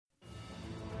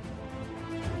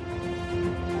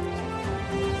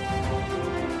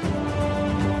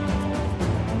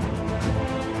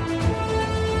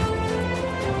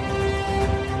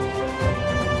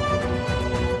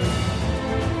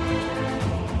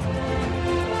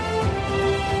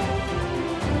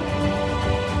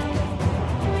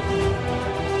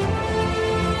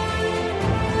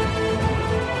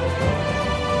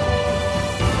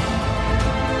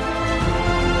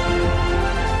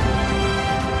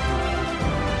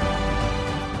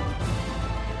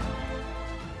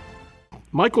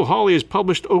Michael Hawley has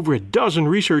published over a dozen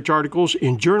research articles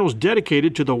in journals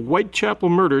dedicated to the Whitechapel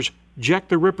murders Jack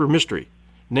the Ripper mystery,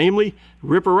 namely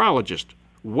Ripperologist,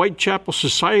 Whitechapel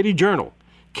Society Journal,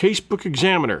 Casebook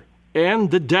Examiner, and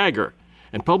The Dagger,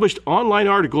 and published online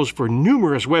articles for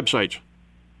numerous websites.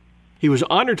 He was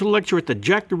honored to lecture at the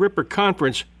Jack the Ripper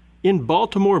Conference in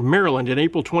Baltimore, Maryland in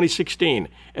April 2016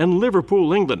 and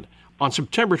Liverpool, England on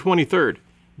September 23rd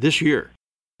this year.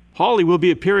 Hawley will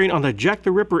be appearing on the Jack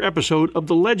the Ripper episode of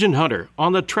The Legend Hunter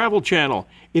on the Travel Channel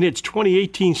in its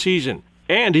 2018 season,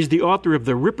 and is the author of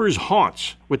The Ripper's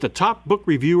Haunts with the top book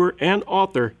reviewer and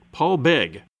author Paul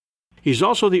Begg. He's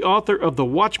also the author of The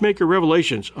Watchmaker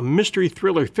Revelations, a mystery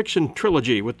thriller fiction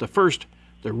trilogy with the first,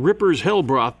 The Ripper's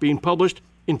Hellbroth, being published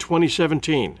in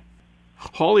 2017.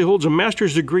 Hawley holds a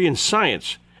master's degree in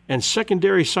science and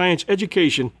secondary science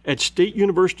education at State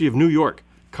University of New York,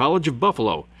 College of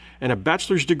Buffalo, and a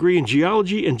bachelor's degree in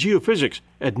geology and geophysics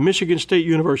at Michigan State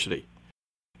University.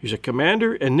 He's a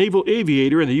commander and naval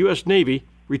aviator in the U.S. Navy,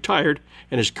 retired,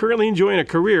 and is currently enjoying a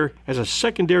career as a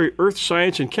secondary earth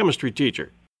science and chemistry teacher.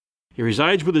 He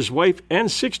resides with his wife and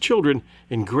 6 children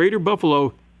in Greater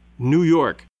Buffalo, New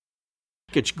York.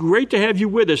 It's great to have you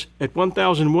with us at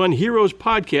 1001 Heroes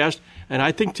Podcast, and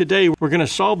I think today we're going to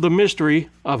solve the mystery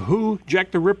of who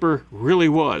Jack the Ripper really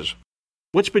was.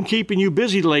 What's been keeping you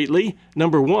busy lately,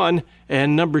 number 1,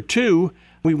 and number 2,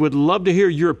 we would love to hear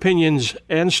your opinions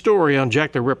and story on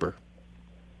Jack the Ripper.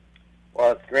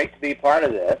 Well, it's great to be part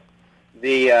of this.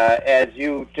 As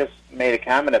you just made a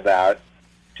comment about,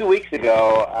 2 weeks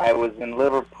ago I was in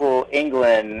Liverpool,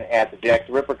 England at the Jack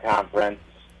the Ripper conference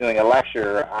doing a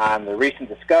lecture on the recent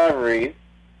discoveries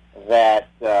that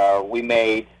we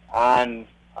made on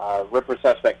Ripper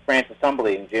suspect Francis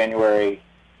Tumblety in January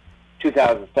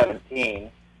 2017,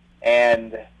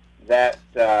 and that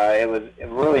it was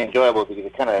really enjoyable because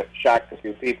it kind of shocked a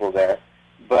few people there.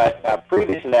 But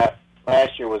previous to that,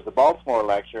 last year was the Baltimore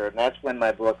lecture, and that's when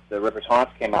my book, The Ripper's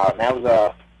Haunts, came out, and that was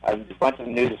a bunch of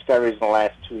new discoveries in the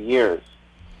last 2 years.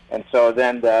 And so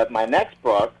then my next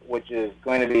book, which is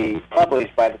going to be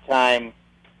published by the time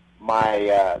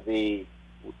my the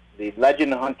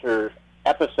Legend Hunter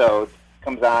episode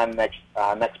comes on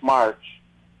next March,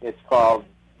 it's called.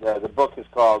 The book is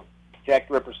called Jack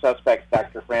the Ripper Suspects,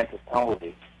 Dr. Francis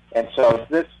Tumblety. And so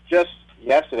this just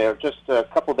yesterday, or just a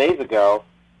couple days ago,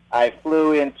 I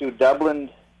flew into Dublin,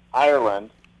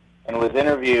 Ireland, and was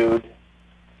interviewed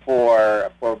for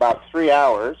about 3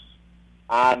 hours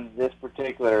on this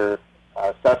particular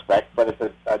suspect. But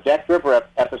it's a Jack the Ripper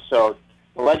episode.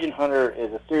 The Legend Hunter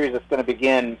is a series that's going to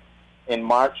begin in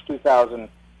March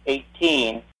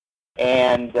 2018,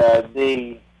 and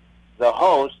the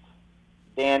host,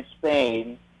 Dan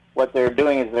Spain, what they're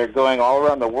doing is they're going all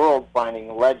around the world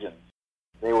finding legends.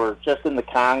 They were just in the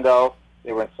Congo,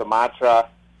 they were in Sumatra,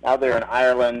 now they're in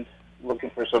Ireland looking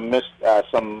for some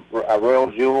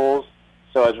royal jewels.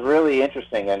 So it's really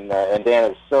interesting, and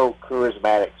Dan is so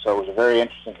charismatic, so it was a very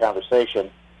interesting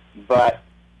conversation. But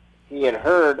he had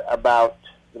heard about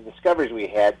the discoveries we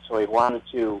had, so he wanted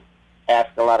to ask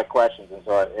a lot of questions, and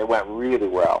so it went really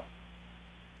well.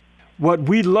 What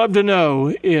we'd love to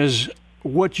know is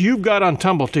what you've got on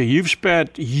Tumblety. You've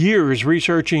spent years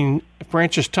researching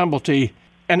Francis Tumblety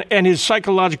and his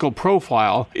psychological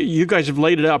profile. You guys have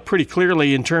laid it out pretty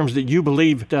clearly in terms that you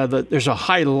believe that there's a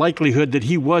high likelihood that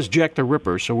he was Jack the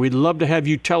Ripper. So we'd love to have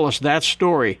you tell us that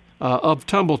story of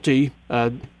Tumblety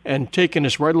and taking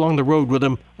us right along the road with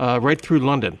him right through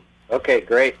London. Okay,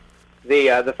 great.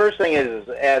 The first thing is,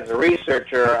 as a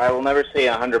researcher, I will never say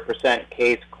 100%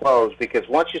 case closed, because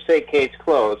once you say case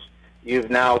closed,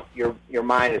 you've now your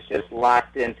mind is just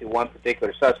locked into one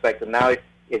particular suspect, and now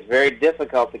it's very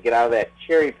difficult to get out of that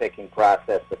cherry-picking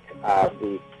process,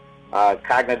 the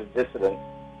cognitive dissonance.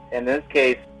 In this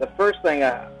case, the first thing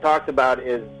I talked about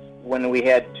is when we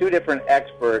had 2 different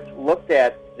experts looked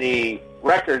at the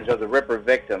records of the Ripper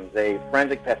victims, a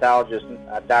forensic pathologist,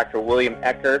 Dr. William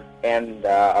Eckert, and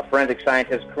a forensic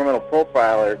scientist, criminal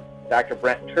profiler, Dr.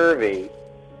 Brent Turvey.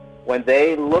 When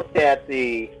they looked at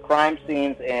the crime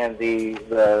scenes and the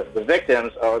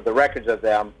victims, or the records of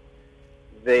them,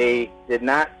 they did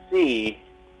not see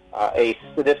a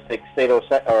sadistic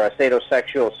or a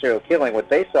sadosexual serial killing. What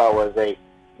they saw was a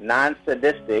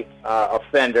non-sadistic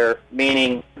offender,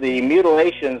 meaning the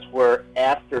mutilations were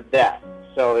after death.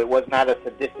 So it was not a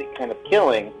sadistic kind of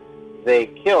killing. They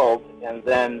killed, and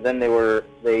then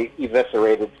they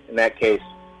eviscerated in that case.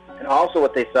 And also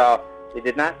what they saw, they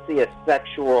did not see a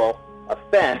sexual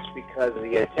offense, because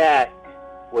the attack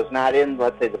was not in,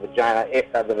 let's say, the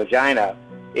vagina.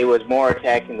 It was more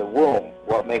attacking the womb,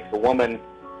 what makes a woman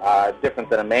different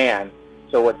than a man.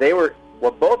 So what they were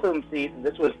what both of them see, and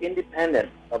this was independent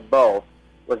of both,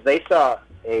 was they saw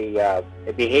a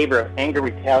behavior of anger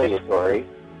retaliatory,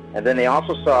 and then they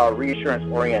also saw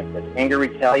reassurance-oriented. Anger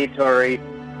retaliatory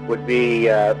would be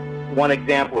one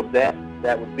example of that.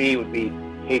 That would be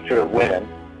hatred of women.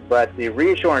 But the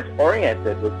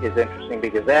reassurance-oriented is interesting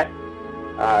because that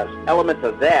elements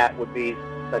of that would be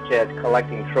such as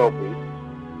collecting trophies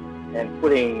and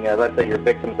putting, let's say, your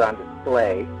victims on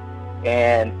display,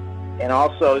 and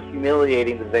also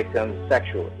humiliating the victims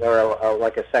sexually, or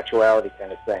like a sexuality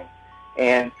kind of thing,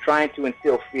 and trying to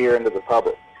instill fear into the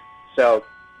public. So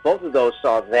both of those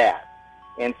saw that.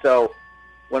 And so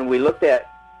when we looked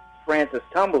at Frances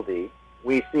Tumblety,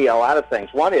 we see a lot of things.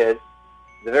 One is,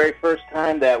 the very first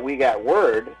time that we got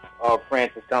word of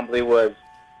Frances Tumblety was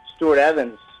Stuart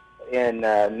Evans in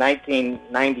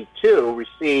 1992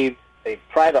 received a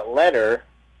private letter,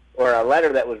 or a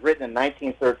letter that was written in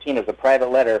 1913 as a private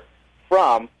letter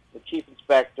from the Chief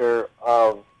Inspector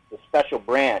of the Special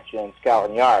Branch in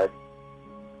Scotland Yard.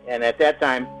 And at that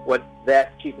time, what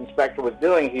that Chief Inspector was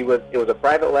doing, it was a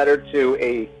private letter to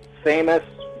a famous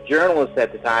journalist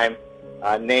at the time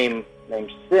named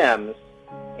Sims.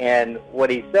 And what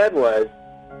he said was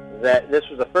that this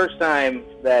was the first time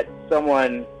that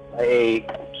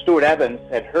Stuart Evans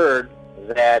had heard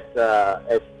that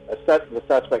the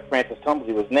suspect, Frances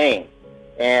Tumblety, was named.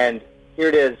 And here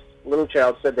it is,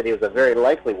 Littlechild said that he was a very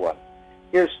likely one.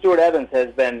 Here Stuart Evans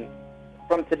has been,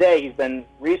 from today, he's been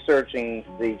researching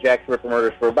the Jack the Ripper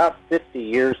murders for about 50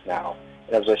 years now.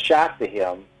 And it was a shock to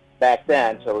him back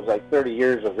then, so it was like 30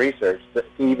 years of research to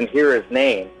even hear his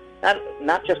name.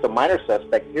 Not just a minor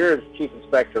suspect. Here is Chief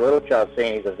Inspector Littlechild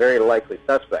saying he's a very likely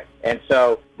suspect. And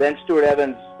so then Stuart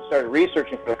Evans started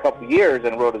researching for a couple of years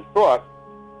and wrote his book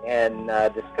and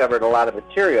discovered a lot of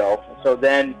material. And so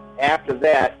then after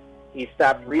that, he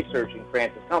stopped researching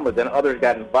Frances Tumblety. Then others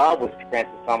got involved with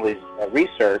Frances Tumblety's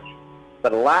research,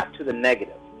 but a lot to the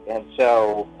negative. And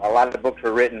so a lot of the books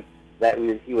were written that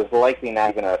he was likely not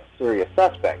even a serious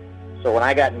suspect. So when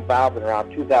I got involved in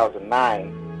around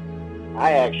 2009,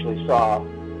 I actually saw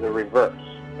the reverse.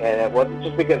 And it wasn't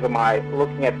just because of my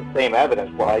looking at the same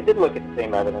evidence. Well, I did look at the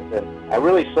same evidence, and I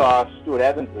really saw Stuart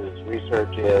Evans'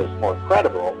 research as more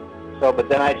credible. So, but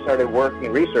then I started working,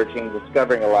 researching,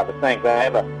 discovering a lot of things. I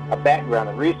have a background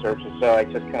in research, and so I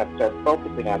just kind of started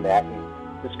focusing on that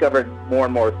and discovered more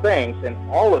and more things, and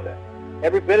all of it,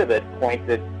 every bit of it,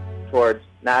 pointed towards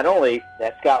not only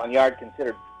that Scotland Yard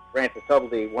considered Frances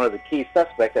Tumblety one of the key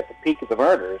suspects at the peak of the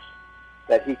murders,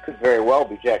 that he could very well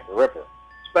be Jack the Ripper,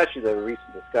 especially the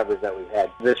recent discoveries that we've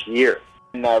had this year.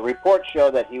 And reports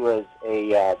show that he was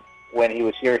when he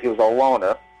was here, he was a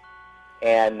loner.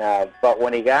 And but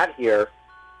when he got here,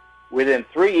 within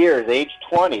 3 years, age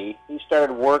 20, he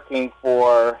started working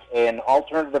for an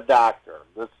alternative doctor.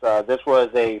 This was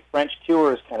a French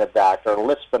cures kind of doctor.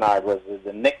 Lispinard was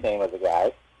the nickname of the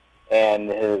guy, and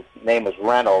his name was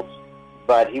Reynolds.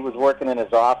 But he was working in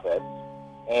his office.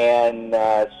 And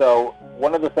so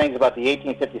one of the things about the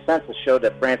 1850 census showed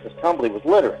that Frances Tumblety was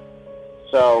literate.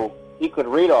 So he could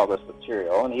read all this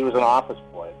material, and he was an office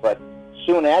boy. But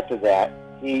soon after that,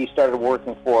 he started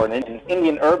working for an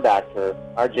Indian herb doctor,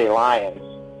 R.J. Lyons,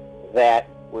 that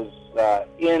was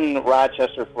in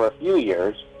Rochester for a few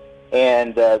years.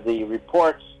 And the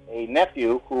reports, a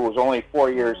nephew who was only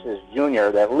 4 years his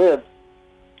junior that lived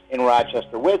in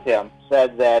Rochester with him,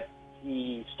 said that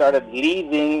he started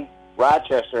leaving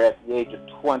Rochester at the age of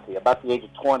 20, about the age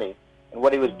of 20. And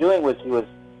what he was doing was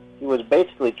he was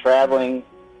basically traveling,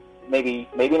 maybe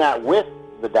not with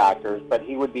the doctors, but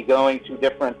he would be going to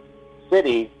different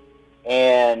cities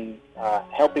and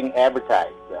helping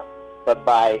advertise them. But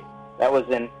that was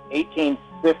in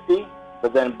 1850,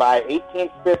 but then by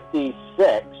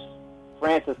 1856,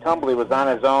 Frances Tumblety was on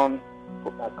his own,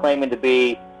 claiming to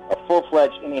be a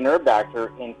full-fledged Indian herb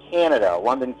doctor in Canada,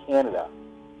 London, Canada.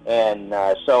 And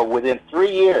so within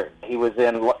 3 years, he was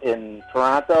in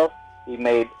Toronto. He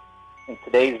made, in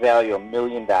today's value, $1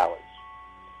 million.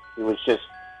 He was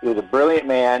a brilliant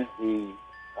man. He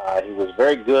was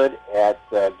very good at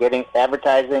getting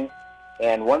advertising.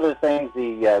 And one of the things,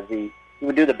 he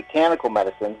would do the botanical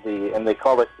medicines, and they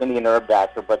called it Indian herb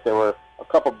doctor, but there were a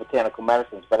couple of botanical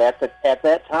medicines. But at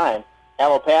that time,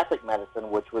 allopathic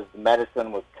medicine, which was the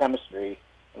medicine with chemistry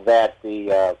that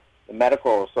the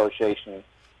medical association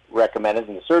recommended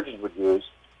and the surgeons would use,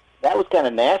 that was kind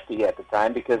of nasty at the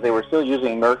time because they were still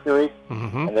using mercury,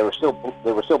 and they were still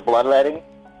bloodletting,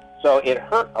 so it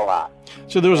hurt a lot.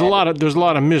 So there was a lot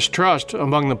of mistrust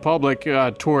among the public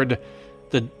toward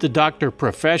the doctor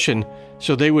profession.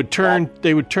 So they would turn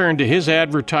to his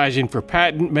advertising for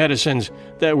patent medicines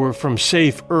that were from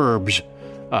safe herbs.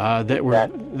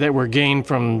 that were gained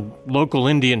from local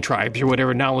Indian tribes or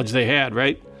whatever knowledge they had,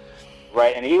 right?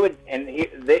 Right, and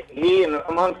he and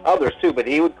amongst others too, but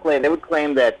they would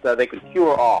claim that they could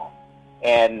cure all.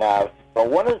 And but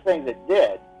one of the things it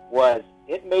did was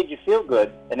it made you feel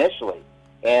good initially,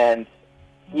 and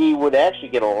he would actually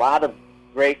get a lot of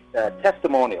great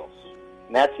testimonials,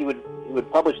 and that's he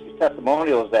would publish these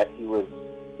testimonials that he was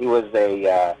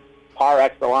a par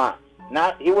excellence.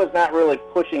 He was not really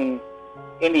pushing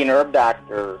Indian herb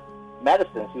doctor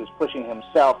medicines. He was pushing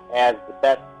himself as the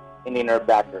best Indian herb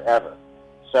doctor ever.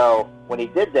 So when he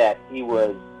did that, he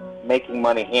was making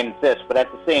money hand and fist, but at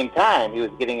the same time, he was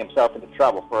getting himself into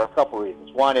trouble for a couple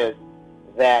reasons. One is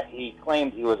that he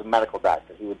claimed he was a medical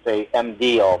doctor. He would say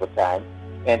MD all the time.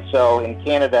 And so in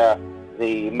Canada,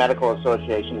 the medical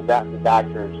association, the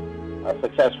doctors,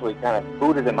 successfully kind of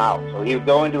booted him out. So he would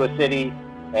go into a city,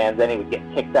 and then he would get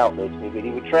kicked out, basically. But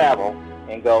he would travel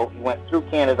and go. He went through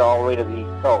Canada all the way to the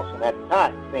East Coast. And at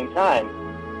the same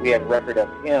time, we had record of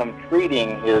him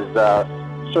treating his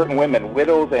certain women,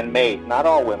 widows and maids, not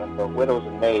all women, but widows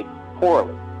and maids,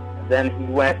 poorly. And then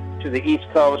he went to the East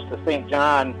Coast, to St.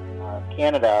 John,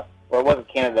 Canada. Well, it wasn't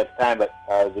Canada at the time, but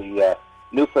the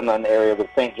Newfoundland area of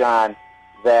St. John,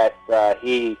 that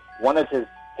one of his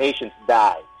patients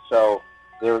died. So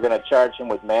they were going to charge him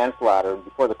with manslaughter. And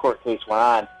before the court case went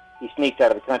on, he sneaked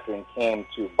out of the country and came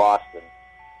to Boston.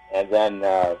 And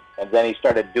then he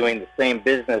started doing the same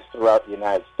business throughout the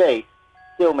United States,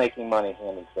 still making money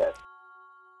hand and fist.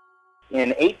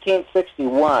 In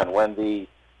 1861, when the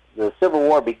Civil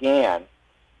War began,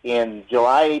 in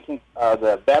July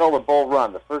the Battle of Bull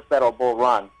Run, the first Battle of Bull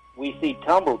Run, we see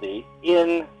Tumblety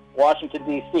in Washington,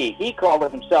 D.C. He called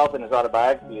it himself in his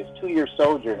autobiography his 2-year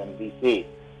sojourn in D.C.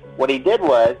 What he did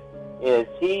is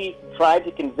he tried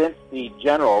to convince the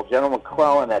General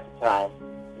McClellan at the time,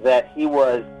 that he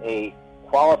was a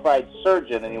qualified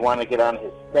surgeon and he wanted to get on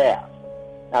his staff.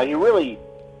 Now, he really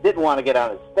didn't want to get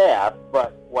on his staff,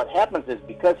 but what happens is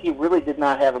because he really did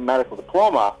not have a medical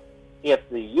diploma, if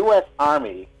the U.S.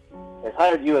 Army has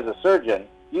hired you as a surgeon,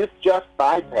 you've just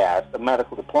bypassed a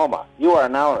medical diploma. You are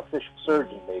now an official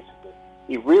surgeon, basically.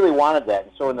 He really wanted that,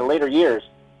 and so in the later years,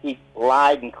 he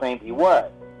lied and claimed he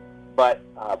was. But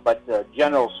the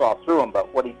general saw through him.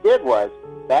 But what he did was,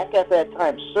 back at that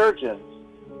time, surgeons,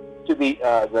 to be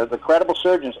the credible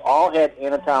surgeons, all had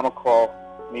anatomical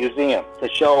museums to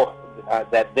show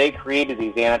that they created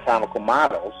these anatomical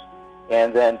models.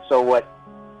 And then, so what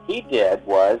he did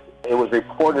was, it was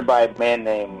reported by a man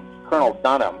named Colonel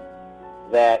Dunham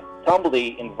that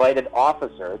Tumblety invited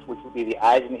officers, which would be the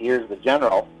eyes and ears of the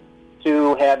general,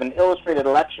 to have an illustrated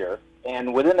lecture.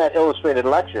 And within that illustrated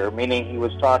lecture, meaning he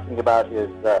was talking about his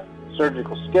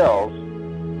surgical skills,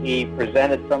 he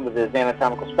presented some of his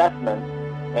anatomical specimens,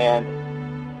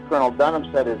 and Colonel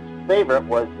Dunham said his favorite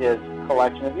was his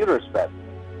collection of uterus specimens.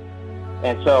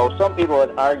 And so some people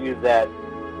had argued that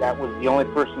that was the only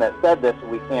person that said this,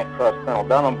 and we can't trust Colonel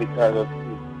Dunham because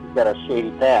he's got a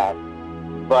shady past.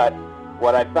 But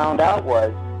what I found out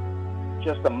was,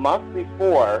 just a month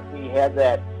before he had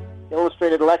that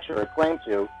illustrated lecture acclaimed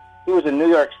to, he was in New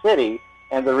York City,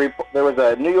 and there was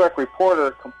a New York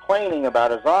reporter complaining about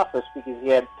his office because he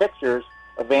had pictures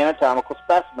of anatomical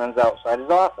specimens outside his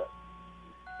office.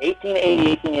 1880,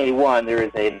 1881, there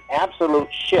is an absolute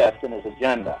shift in his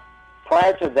agenda.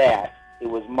 Prior to that, it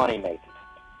was money-making.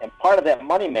 And part of that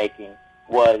money-making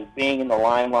was being in the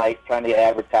limelight, trying to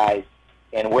advertise,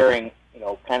 and wearing,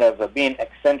 kind of being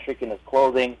eccentric in his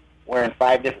clothing, wearing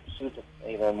 5 different suits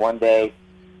in one day.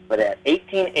 But at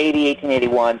 1880,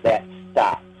 1881, that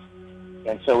stopped.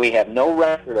 And so we have no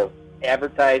record of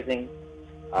advertising.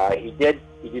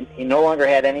 He no longer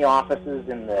had any offices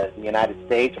in the United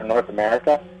States or North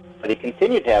America, but he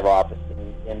continued to have offices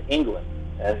in England.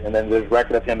 And then there's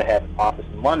record of him having an office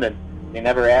in London. They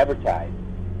never advertised.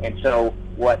 And so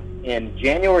in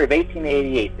January of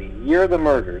 1888, the year of the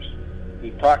murders, he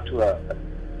talked to a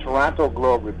Toronto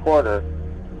Globe reporter,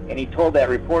 and he told that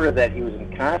reporter that he was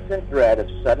in constant dread of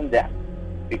sudden death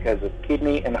because of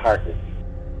kidney and heart disease.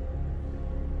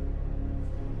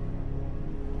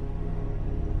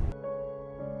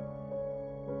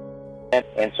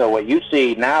 And so what you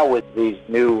see now with these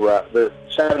new, the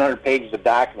 700 pages of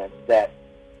documents, that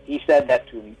he said that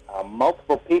to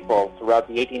multiple people throughout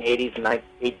the 1880s and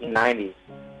 1890s,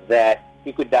 that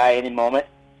he could die any moment,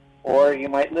 or he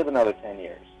might live another 10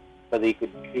 years, but he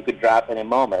could drop any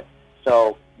moment.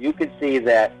 So you could see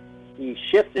that he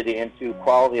shifted into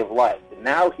quality of life. And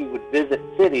now he would visit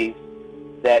cities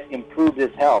that improved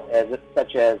his health,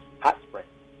 such as hot springs.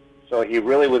 So he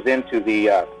really was into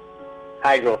the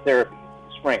hydrotherapy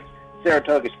springs,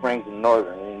 Saratoga Springs in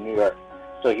New York.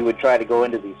 So he would try to go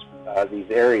into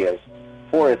these areas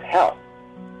for his health.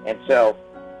 And so,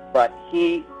 but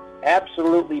he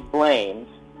absolutely blames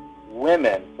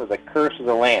women for the curse of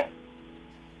the land.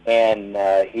 And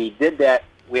he did that.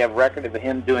 We have record of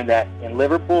him doing that in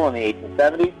Liverpool in the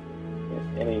 1870s,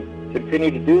 and he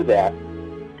continued to do that.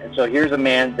 And so here's a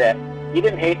man that he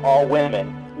didn't hate all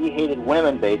women. He hated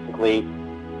women, basically,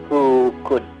 who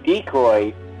could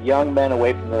decoy young men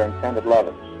away from their intended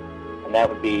lovers, and that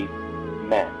would be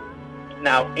men.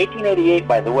 Now, 1888,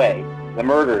 by the way, the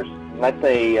murders, let's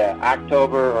say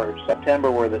October or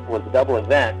September was the double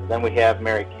event, then we have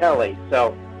Mary Kelly.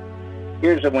 So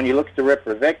here's when you look at the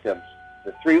Ripper victims,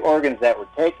 the three organs that were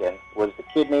taken was the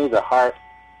kidney, the heart,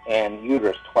 and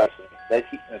uterus twice. And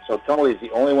so Tumblety is the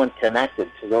only one connected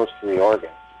to those three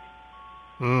organs.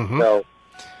 Mm-hmm.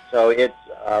 So it's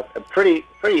pretty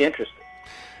interesting.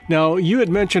 Now, you had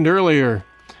mentioned earlier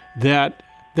that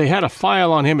they had a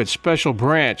file on him at Special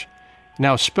Branch.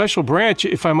 Now, Special Branch,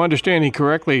 if I'm understanding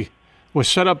correctly, was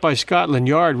set up by Scotland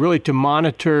Yard really to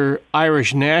monitor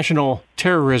Irish national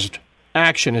terrorist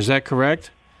action. Is that correct?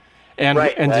 And,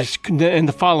 right. And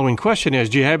the following question is,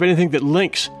 do you have anything that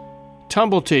links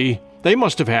Tumblety? They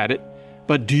must have had it,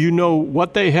 but do you know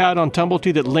what they had on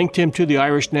Tumblety that linked him to the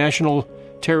Irish national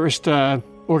terrorist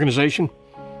organization?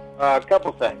 A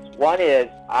couple things. One is,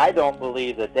 I don't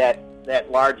believe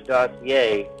that large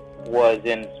dossier was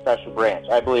in Special Branch.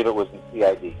 I believe it was in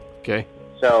CID. Okay.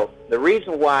 So the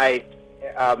reason why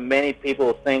many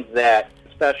people think that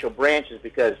Special Branch is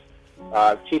because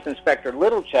Chief Inspector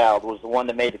Littlechild was the one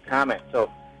that made the comment.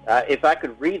 So if I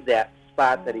could read that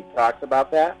spot that he talks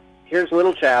about that. Here's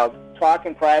Littlechild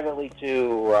talking privately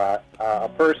to a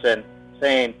person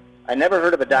saying, I never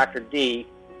heard of a Dr. D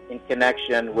in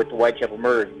connection with the Whitechapel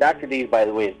murder. Dr. D, by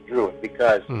the way, is Druitt,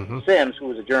 because Sims, who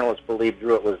was a journalist, believed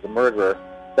Druitt was the murderer,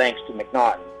 thanks to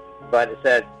McNaughton. But it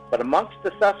says, but amongst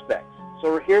the suspects.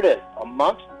 So here it is,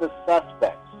 amongst the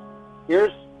suspects.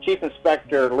 Here's Chief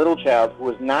Inspector Littlechild, who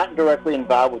was not directly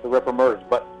involved with the Ripper murders,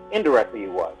 but indirectly he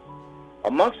was.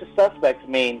 Amongst the suspects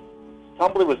means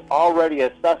Tumblety was already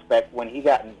a suspect when he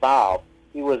got involved.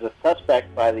 He was a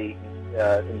suspect by the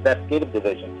investigative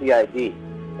division, CID.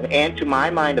 And to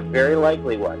my mind, a very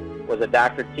likely one was a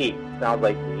Dr. T. Sounds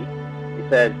like T. He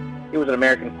says he was an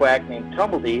American quack named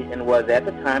Tumblety and was at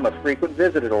the time a frequent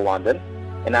visitor to London,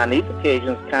 and on these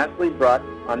occasions constantly brought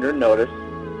under notice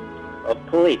of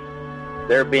police,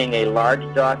 there being a large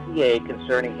dossier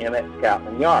concerning him at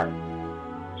Scotland Yard.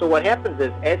 So what happens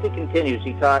is, as he continues,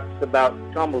 he talks about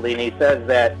Tumblety, and he says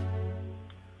that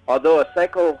although a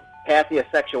psychopathia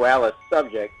sexualis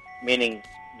subject, meaning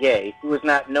gay, he was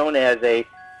not known as a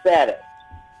sadist.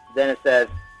 Then it says,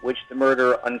 which the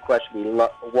murderer unquestionably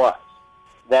was.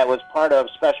 That was part of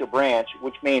Special Branch,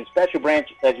 which means Special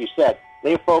Branch, as you said,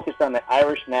 they focused on the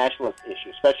Irish nationalist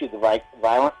issue, especially the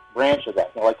violent branch of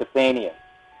that, like the Fenians.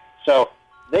 So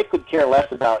they could care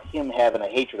less about him having a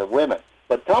hatred of women.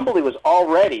 But Tumblety was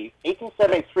already,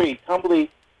 1873, Tumblety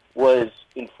was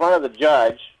in front of the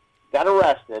judge, got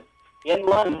arrested in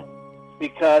London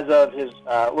because of his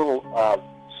little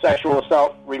sexual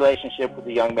assault relationship with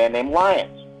a young man named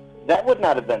Lyons. That would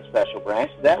not have been Special Branch.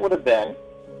 That would have been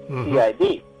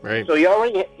CID. Right. So he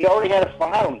already had a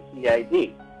file in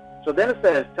CID. So then it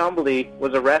says Tumblety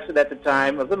was arrested at the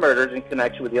time of the murders in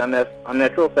connection with the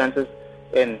unnatural offenses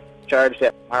and charged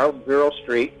at Marlborough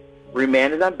Street,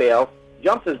 remanded on bail,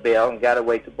 jumped his bail, and got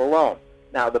away to Boulogne.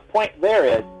 Now, the point there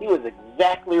is he was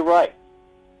exactly right.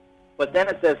 But then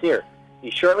it says here,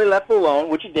 he shortly left Boulogne,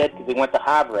 which he did because he went to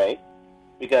Havre,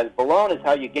 because Boulogne is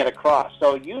how you get across.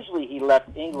 So usually he left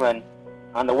England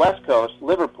on the west coast,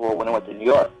 Liverpool, when he went to New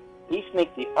York. He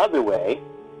sneaked the other way,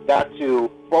 got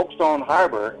to Folkestone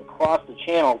Harbor, and crossed the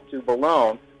channel to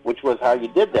Boulogne, which was how you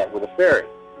did that with a ferry.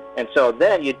 And so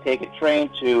then you'd take a train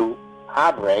to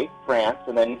Havre, France,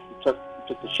 and then you took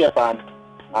the ship on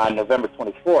November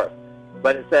 24th.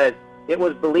 But it says, it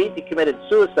was believed he committed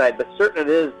suicide, but certain it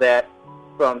is that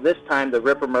from this time the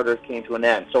Ripper murders came to an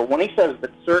end. So when he says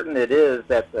that certain it is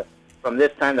that from this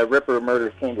time the Ripper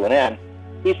murders came to an end,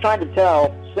 he's trying to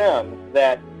tell Sims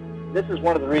that this is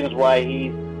one of the reasons why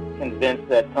he's convinced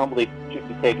that Tumblety should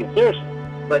be taken seriously.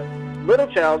 But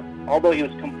Littlechild, although he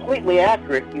was completely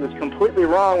accurate, he was completely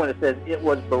wrong when it says it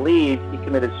was believed he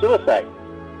committed suicide.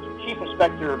 Chief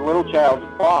Inspector Littlechild's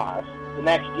boss the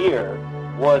next year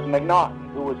was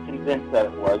McNaughton, who was convinced that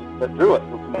it was Druitt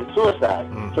who committed suicide.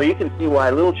 So you can see why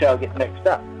Littlechild gets mixed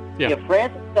up. Yeah. If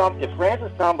Francis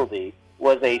Tumblety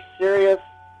was a serious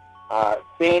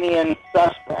Fenian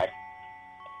suspect,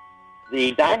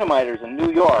 the dynamiters in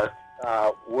New York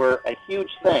were a huge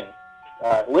thing.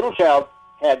 Littlechild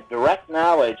had direct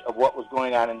knowledge of what was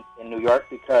going on in New York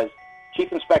because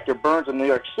Chief Inspector Burns of New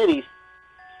York City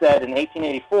said in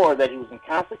 1884 that he was in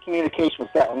constant communication with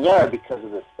Scotland Yard because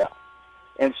of this stuff.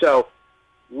 And so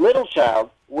Littlechild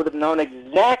would have known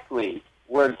exactly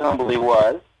where Tumblety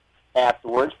was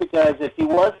afterwards, because if he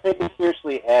was taken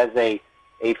seriously as a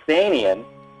Fenian,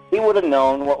 he would have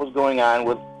known what was going on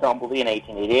with Tumblety in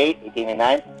 1888,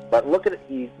 1889. But look at it,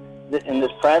 in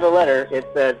this private letter, it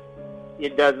says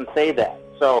it doesn't say that.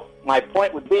 So my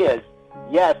point would be is,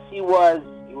 yes, he was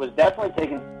definitely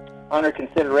taken under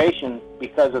consideration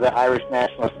because of the Irish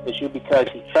nationalist issue, because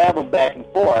he traveled back and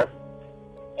forth,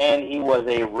 and he was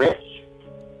a rich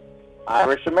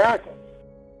Irish American.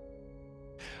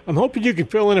 I'm hoping you can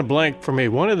fill in a blank for me.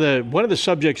 One of the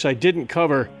subjects I didn't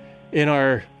cover in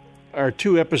our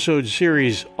 2-episode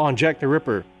series on Jack the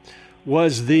Ripper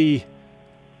was the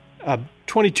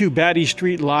 22 Batty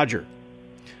Street lodger.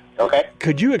 Okay.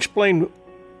 Could you explain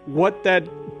what that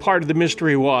part of the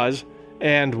mystery was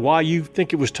and why you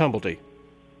think it was Tumblety?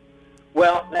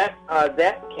 Well,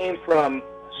 that came from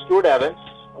Stuart Evans.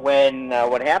 When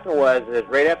what happened was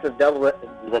right after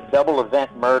the double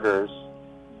event murders,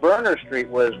 Berner Street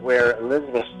was where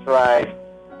Elizabeth Stride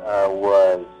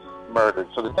was murdered.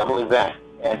 So the double event,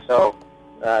 and so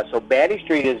Batty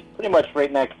Street is pretty much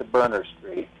right next to Berner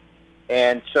Street.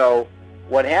 And so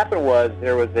what happened was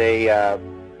there was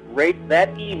right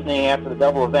that evening after the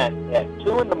double event at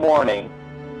 2 in the morning,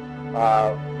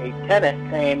 a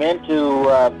tenant came into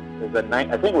I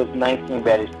think it was 19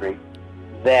 Batty Street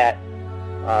that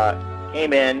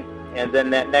came in, and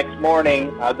then that next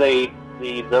morning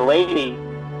the lady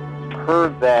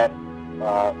heard that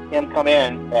him come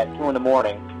in at 2 in the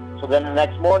morning. So then the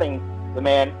next morning the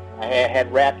man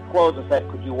had wrapped clothes and said,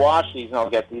 "Could you wash these and I'll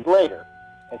get these later?"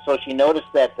 And so she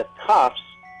noticed that the cuffs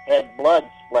had blood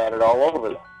splattered all over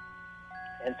them.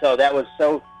 And so that was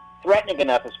so threatening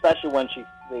enough, especially when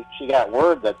she got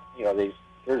word that,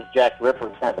 here's Jack the Ripper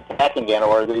kind of attacking again,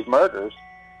 or these murders,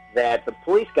 that the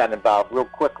police got involved real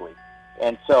quickly.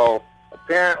 And so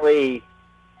apparently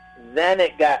then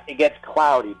it gets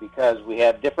cloudy because we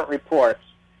have different reports,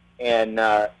 and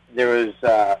there is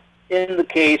in the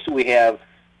case we have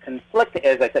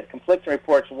conflicting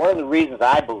reports. One of the reasons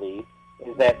I believe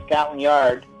is that Scotland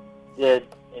Yard they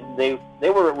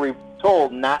were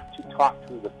told not to talk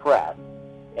to the press,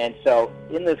 and so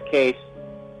in this case,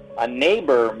 a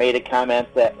neighbor made a comment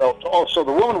that so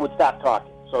the woman would stop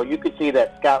talking. So you could see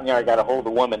that Scotland Yard got a hold of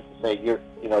the woman to say,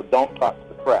 don't talk to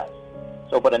the press.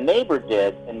 So, but a neighbor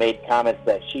did and made comments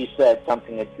that she said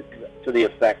something to the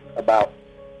effect about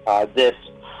this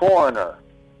foreigner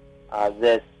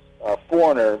that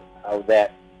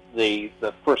the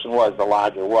person was, the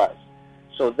lodger was.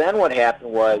 So then what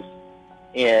happened was,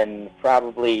 in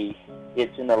the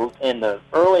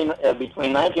early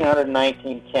between 1900 and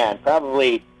 1910,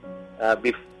 probably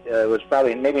it was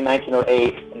probably maybe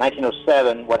 1908,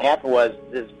 1907. What happened was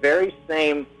this very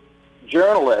same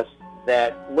journalist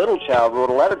that Littlechild wrote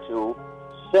a letter to,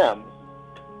 Sims,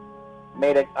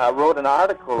 wrote an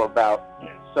article about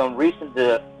some recent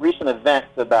events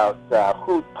about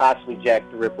who possibly Jack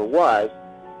the Ripper was,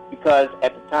 because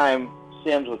at the time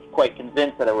Sims was quite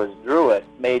convinced that it was Druitt,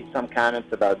 made some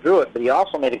comments about Druitt, but he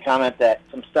also made a comment that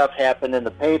some stuff happened in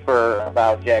the paper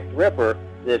about Jack the Ripper.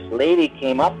 This lady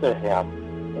came up to him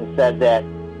and said that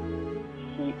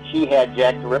she had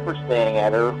Jack the Ripper staying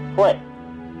at her place,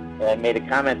 and made a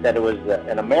comment that it was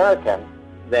an American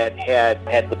that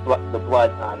had the blood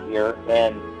on here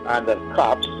and on the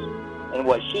cuffs. And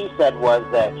what she said was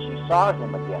that she saw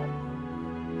him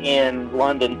again in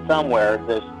London somewhere.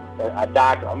 A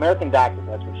doctor, American doctor,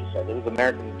 that's what she said. It was an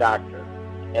American doctor.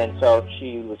 And so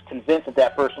she was convinced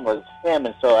that person was him.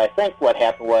 And so I think what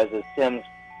happened was Sims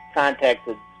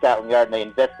contacted Scotland Yard and they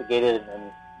investigated.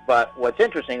 But what's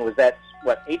interesting was that,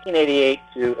 1888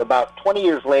 to about 20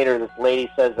 years later, this lady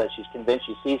says that she's convinced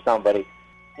she sees somebody.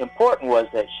 Important was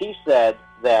that she said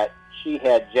that she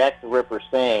had Jack the Ripper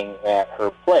staying at her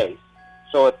place.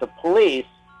 So if the police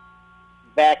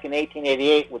back in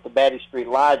 1888 with the Batty Street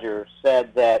lodger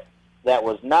said that that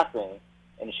was nothing,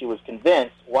 and she was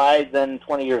convinced, why then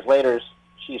 20 years later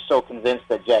she's so convinced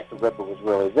that Jack the Ripper was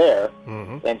really there?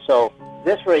 Mm-hmm. And so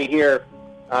this right here,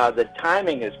 the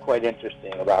timing is quite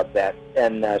interesting about that.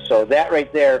 And so that right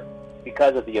there,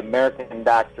 because of the American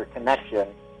doctor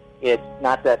connection, it's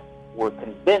not that we're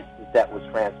convinced that was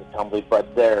Francis Tumblety, but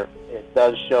it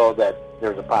does show that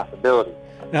there's a possibility.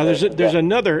 Now, there's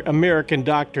another American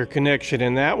doctor connection,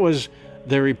 and that was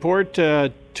the report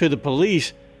to the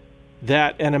police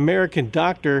that an American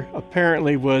doctor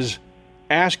apparently was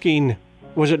asking,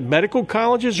 was it medical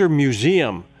colleges or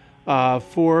museum,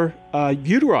 for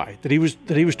uteri,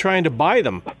 that he was trying to buy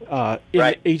them in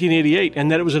 1888,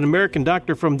 and that it was an American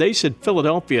doctor from, they said,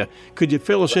 Philadelphia. Could you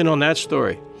fill us in on that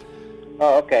story?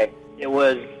 Oh, okay. It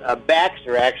was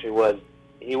Baxter. Actually,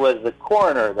 he was the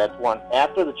coroner. That's one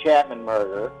after the Chapman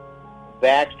murder.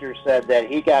 Baxter said that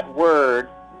he got word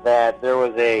that there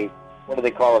was a, what do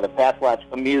they call it, a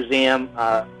pathological museum,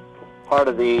 part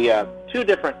of the two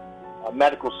different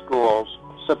medical schools.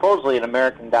 Supposedly an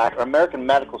American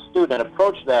medical student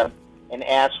approached them and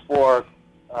asked for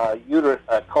a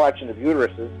collection of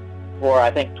uteruses for,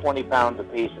 I think, 20 pounds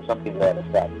apiece or something to that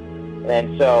effect.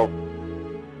 And so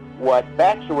what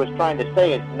Baxter was trying to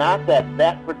say is not that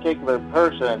that particular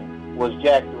person was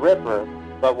Jack the Ripper,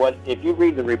 but if you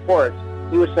read the reports,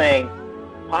 he was saying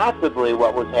possibly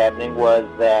what was happening was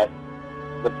that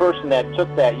the person that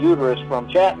took that uterus from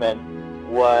Chapman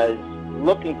was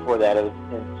looking for that, and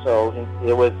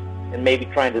maybe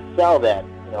trying to sell that,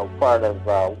 part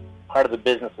of the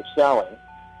business of selling.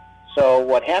 So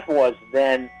what happened was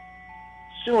then,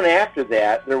 soon after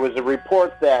that, there was a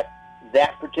report that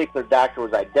particular doctor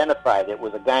was identified. It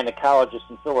was a gynecologist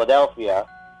in Philadelphia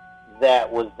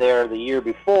that was there the year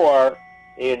before.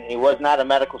 And he was not a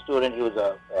medical student. He was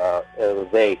a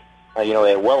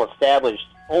well-established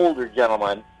older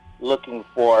gentleman looking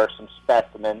for some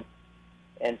specimens.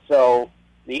 And so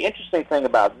the interesting thing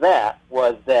about that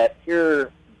was that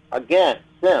here, again,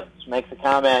 Sims makes a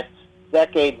comment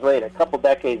a couple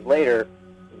decades later,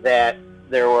 that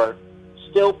there were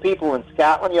still people in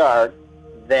Scotland Yard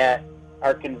that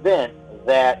are convinced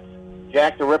that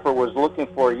Jack the Ripper was looking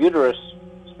for uterus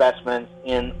specimens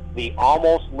in the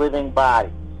almost living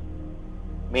bodies,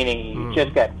 meaning he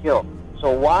just got killed.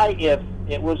 So why, if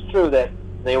it was true that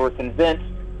they were convinced,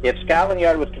 if Scotland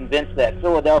Yard was convinced that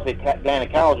Philadelphia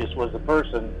gynecologist was the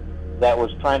person that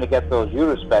was trying to get those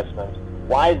uterus specimens,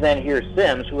 why then here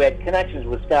Sims, who had connections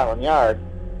with Scotland Yard,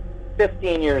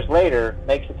 15 years later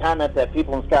makes a comment that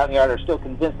people in Scotland Yard are still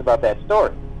convinced about that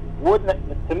story? Wouldn't it,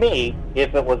 to me,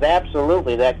 if it was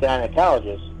absolutely that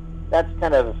gynecologist, that's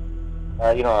kind of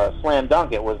a slam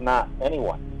dunk. It was not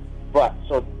anyone. But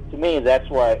so to me, that's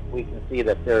why we can see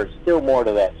that there's still more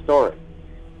to that story.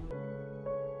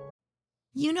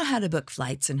 You know how to book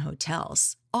flights and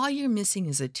hotels. All you're missing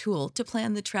is a tool to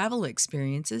plan the travel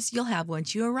experiences you'll have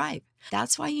once you arrive.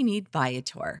 That's why you need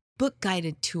Viator. Book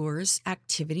guided tours,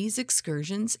 activities,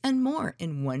 excursions, and more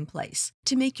in one place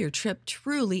to make your trip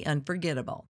truly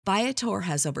unforgettable. Viator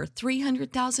has over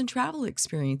 300,000 travel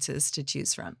experiences to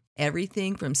choose from.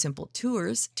 Everything from simple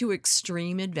tours to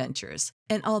extreme adventures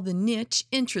and all the niche,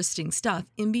 interesting stuff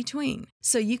in between.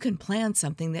 So you can plan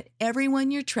something that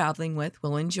everyone you're traveling with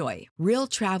will enjoy. Real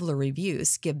traveler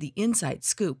reviews give the inside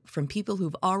scoop from people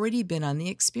who've already been on the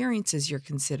experiences you're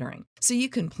considering. So you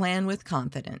can plan with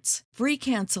confidence. Free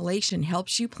cancellation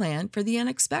helps you plan for the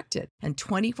unexpected. And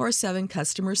 24/7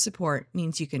 customer support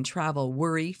means you can travel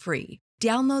worry-free.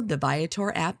 Download the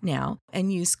Viator app now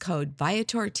and use code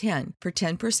Viator10 for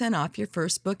 10% off your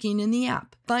first booking in the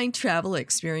app. Find travel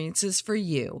experiences for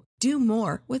you. Do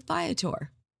more with Viator.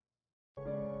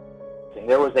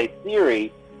 There was a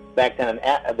theory back then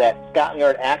that Scotland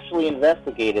Yard actually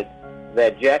investigated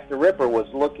that Jack the Ripper was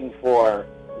looking for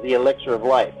the elixir of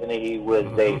life, and he was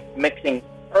mixing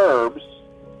herbs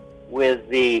with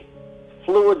the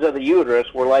fluids of the uterus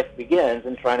where life begins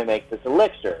and trying to make this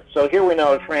elixir. So here we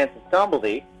know Francis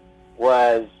Tumblety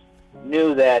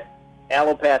knew that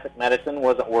allopathic medicine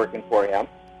wasn't working for him,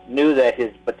 knew that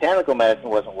his botanical medicine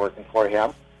wasn't working for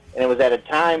him, and it was at a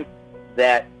time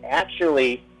that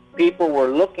actually people were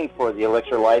looking for the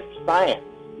elixir of life science.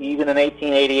 Even in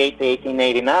 1888 to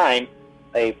 1889,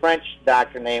 a French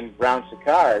doctor named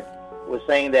Brown-Séquard was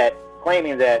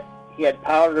claiming that he had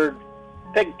powdered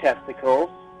pig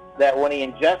testicles, that when he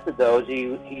ingested those,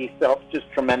 he felt just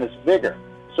tremendous vigor.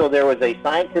 So there was a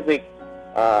scientific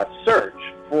search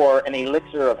for an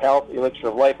elixir of health, elixir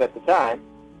of life at the time.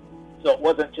 So it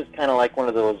wasn't just kind of like one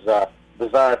of those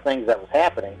bizarre things that was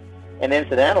happening. And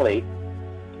incidentally,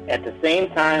 at the same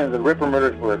time the Ripper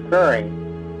murders were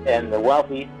occurring in the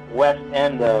wealthy West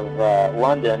End of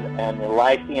London and the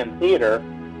Lyceum Theatre,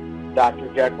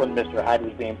 Dr. Jekyll and Mr. Hyde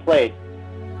was being played.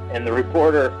 And the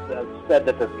reporter said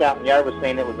that the Scotland Yard was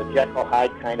saying it was a Jekyll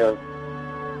Hyde kind of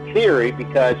theory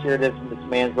because here it is, this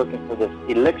man's looking for this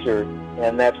elixir,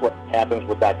 and that's what happens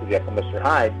with Dr. Jekyll and Mr.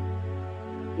 Hyde.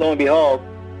 Lo and behold,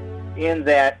 in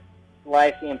that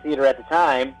Lyceum Theatre at the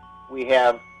time, we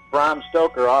have Bram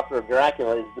Stoker, author of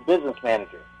Dracula, is the business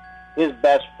manager. His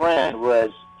best friend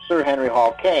was Sir Henry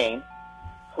Hall Caine,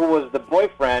 who was the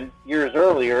boyfriend years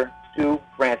earlier to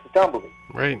Francis Tumblety.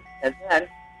 Right. And then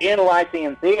in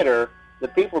Lyceum Theatre, the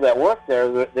people that worked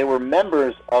there, they were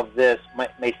members of this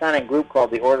Masonic group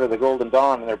called the Order of the Golden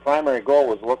Dawn, and their primary goal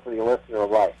was to look for the elixir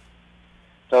of life.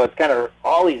 So it's kind of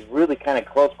all these really kind of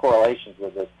close correlations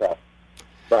with this stuff.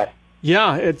 But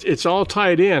yeah, it's all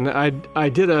tied in. I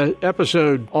did an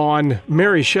episode on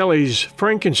Mary Shelley's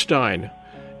Frankenstein,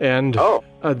 and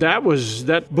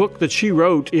that book that she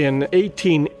wrote in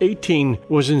 1818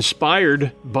 was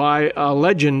inspired by a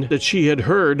legend that she had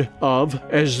heard of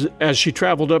as she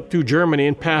traveled up through Germany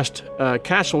and passed a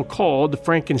castle called the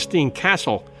Frankenstein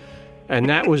Castle, and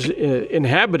that was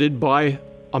inhabited by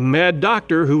a mad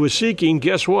doctor who was seeking,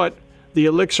 guess what, the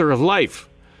elixir of life.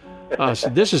 So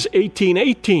this is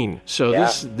 1818. So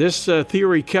yeah. this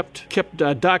theory kept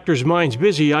doctors' minds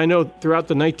busy, I know, throughout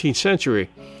the 19th century,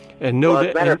 and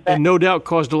no doubt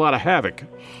caused a lot of havoc.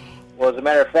 Well, as a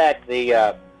matter of fact,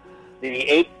 what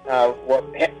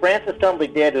Francis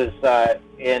Tumblety did was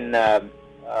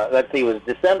it was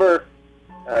December.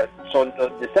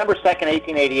 December 2nd,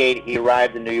 1888, he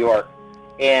arrived in New York,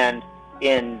 and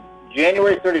in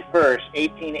January 31st,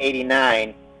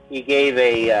 1889, he gave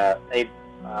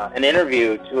an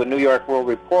interview to a New York World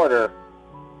Reporter,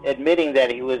 admitting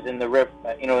that he was in the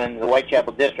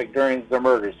Whitechapel district during the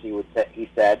murders. He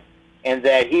said, and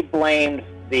that he blamed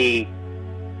the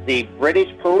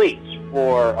British police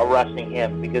for arresting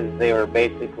him because they were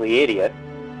basically idiots.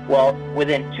 Well,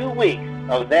 within 2 weeks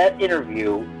of that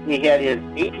interview, he had his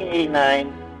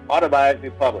 1889 autobiography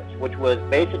published, which was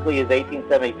basically his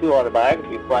 1872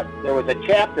 autobiography, but there was a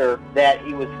chapter that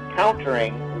he was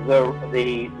countering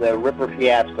the Ripper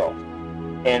fiasco,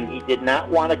 and he did not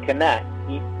want to connect.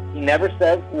 He never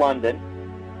says London.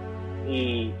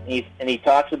 He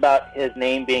talks about his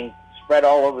name being spread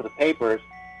all over the papers,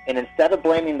 and instead of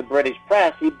blaming the British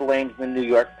press, he blames the New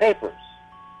York papers.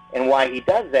 And why he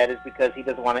does that is because he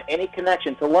doesn't want any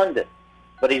connection to London,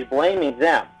 but he's blaming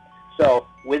them. So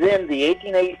within the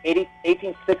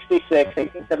 1866,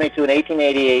 1872, and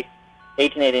 1888,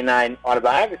 1889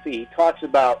 autobiography, he talks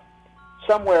about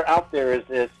somewhere out there is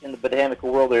this, in the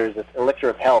botanical world, there is this elixir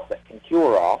of health that can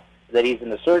cure all, that he's in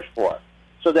the search for.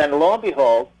 So then, lo and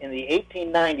behold, in the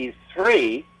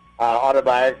 1893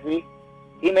 autobiography,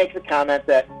 he makes a comment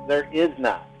that there is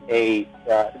not the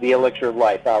elixir of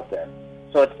life out there.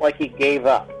 So it's like he gave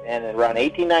up. And around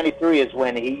 1893 is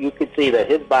when you could see that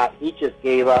he just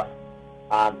gave up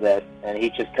on this, and he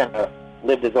just kind of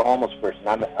lived as a homeless person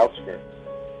on the outskirts.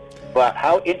 But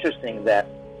how interesting that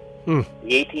the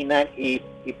 1890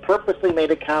 he purposely made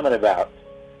a comment about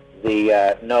the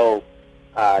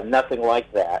nothing like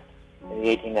that in the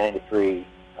 1893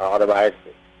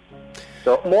 autobiography.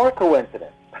 So more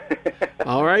coincidence.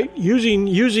 All right,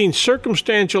 using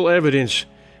circumstantial evidence,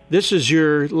 this is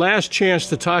your last chance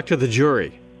to talk to the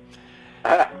jury,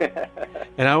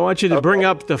 and I want you to bring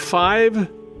up the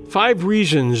five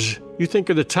reasons you think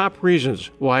are the top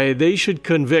reasons why they should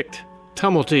convict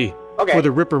Tumblety for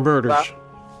the Ripper murders.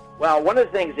 Well, one of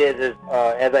the things is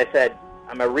as I said,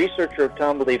 I'm a researcher of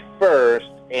Tumblety first,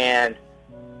 and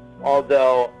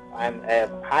although I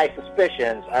have high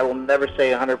suspicions, I will never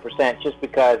say 100% just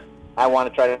because I want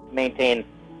to try to maintain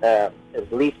as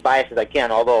least bias as I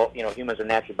can, although, humans are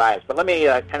naturally biased. But let me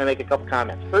kind of make a couple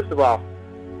comments. First of all,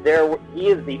 he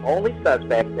is the only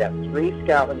suspect that 3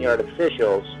 Scotland Yard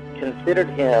officials considered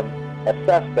him a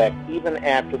suspect even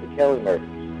after the Kelly murders.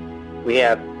 We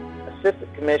have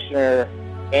Assistant Commissioner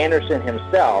Anderson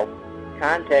himself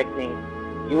contacting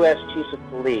U.S. Chiefs of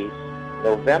Police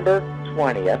around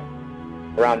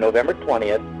November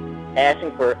 20th,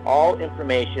 asking for all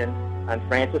information on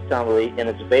Francis Tumblety, and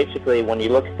it's basically when you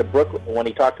look at when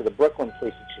he talked to the Brooklyn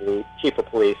Police Chief of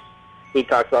Police, he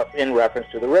talks about in reference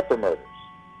to the Ripper murders.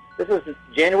 This is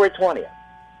January 20th.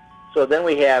 So then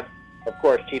we have, of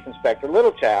course, Chief Inspector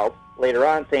Littlechild later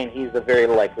on saying he's a very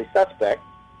likely suspect,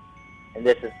 and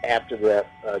this is after the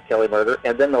Kelly murder.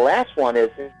 And then the last one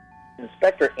is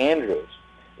Inspector Andrews,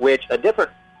 which a different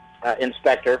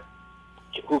inspector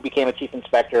who became a chief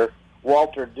inspector,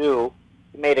 Walter Dew,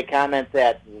 made a comment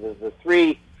that the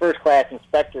 3 first-class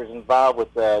inspectors involved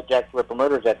with the Jack the Ripper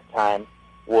murders at the time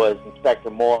was Inspector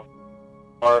Moore,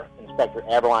 Inspector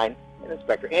Aberline, and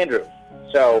Inspector Andrews.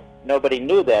 So nobody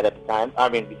knew that at the time,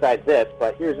 besides this,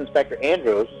 but here's Inspector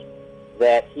Andrews,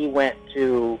 that he went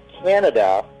to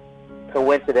Canada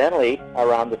coincidentally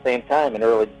around the same time in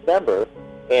early December,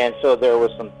 and so there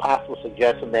was some possible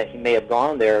suggestion that he may have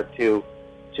gone there to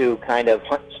kind of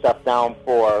hunt stuff down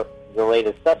for the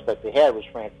latest suspect they had was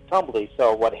Francis Tumblety.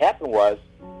 So what happened was,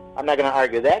 I'm not going to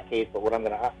argue that case, but what I'm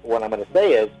going to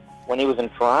say is, when he was in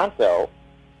Toronto,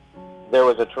 there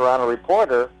was a Toronto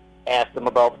reporter asked him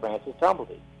about Francis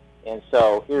Tumblety, and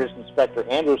so here's Inspector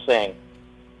Andrews saying,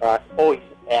 always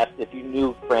asked if you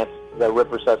knew the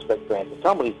Ripper suspect, Francis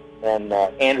Tumblety, and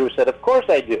Andrew said, "Of course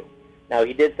I do." Now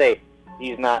he did say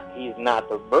he's not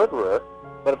the murderer,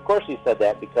 but of course he said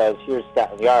that because here's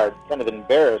Scotland Yard, kind of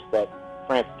embarrassed that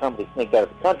Francis Tumblety sneaked out of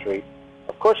the country.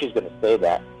 Of course he's going to say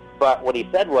that. But what he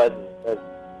said was,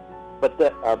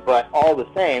 but all the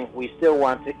same, we still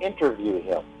want to interview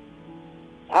him.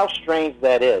 How strange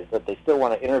that is that they still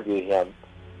want to interview him.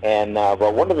 And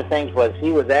well, one of the things was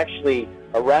he was actually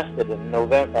arrested in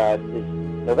November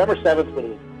 7th.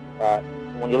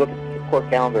 When you look at the court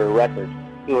calendar records,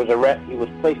 he was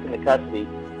placed into custody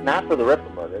not for the Ripper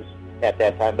murders at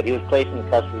that time, but he was placed in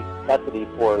custody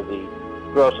for the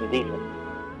gross indecency.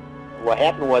 What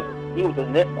happened was he was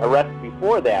arrested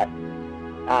before that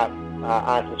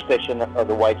on suspicion of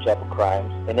the Whitechapel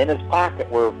crimes, and in his pocket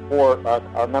were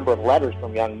a number of letters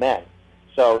from young men.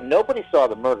 So nobody saw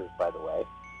the murders, by the way,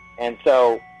 and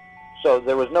so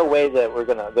there was no way that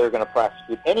they were gonna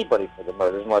prosecute anybody for the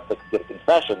murders unless they could get a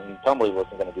confession, and Tumblety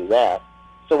wasn't going to do that.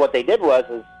 So what they did was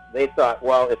they thought,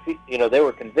 well, if they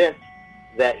were convinced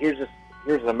that here's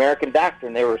an American doctor,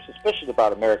 and they were suspicious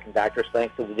about American doctors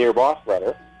thanks to the Dear Boss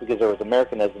letter, because there was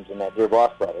Americanisms in that Dear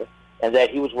Boss letter, and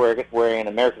that he was wearing an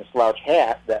American slouch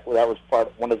hat. That was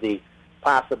one of the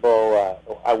possible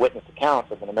eyewitness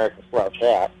accounts of an American slouch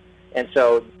hat. And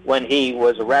so when he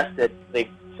was arrested, they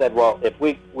said, well, if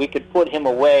we could put him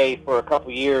away for a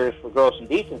couple years for gross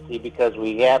indecency because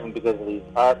we have him because of these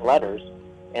art letters,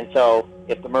 and so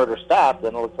if the murder stopped,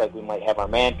 then it looks like we might have our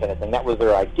man kind of thing. That was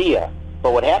their idea.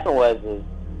 But what happened was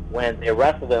when they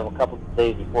arrested him a couple of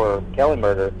days before Kelly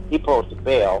murder, he posted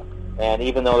bail, and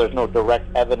even though there's no direct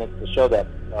evidence to show that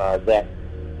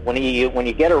when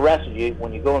you get arrested,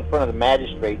 when you go in front of the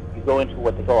magistrate, you go into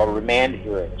what they call a remand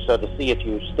hearing, so to see if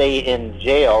you stay in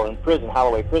jail, in prison,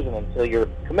 Holloway Prison, until your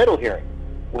committal hearing,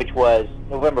 which was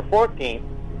November 14th.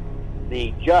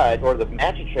 The judge or the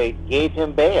magistrate gave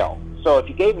him bail. So if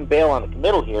you gave him bail on the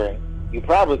committal hearing, you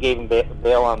probably gave him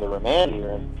bail on the remand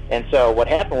hearing. And so what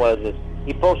happened was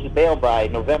he posted bail by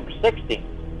November 16th.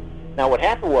 Now what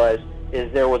happened was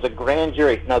there was a grand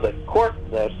jury. Now the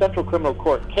Central Criminal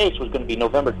Court case was going to be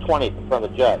November 20th in front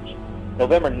of the judge.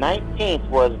 November 19th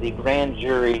was the grand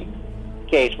jury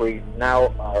case where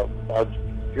now a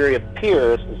jury of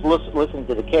peers is listening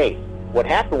to the case. What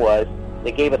happened was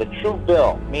they gave it a true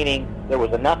bill, meaning there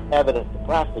was enough evidence to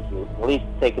prosecute, at least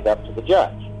to take it up to the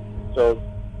judge. So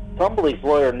Tumblety's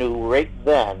lawyer knew right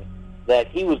then that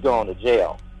he was going to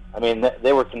jail. I mean,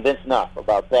 they were convinced enough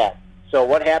about that. So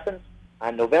what happens?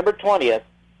 On November 20th,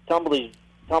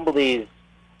 Tumblety's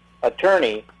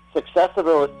attorney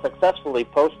successfully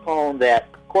postponed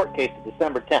that court case to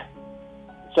December 10th.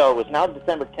 So it was now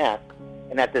December 10th,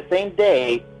 and at the same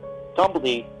day,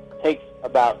 Tumblety takes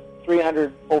about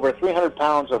over 300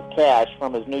 pounds of cash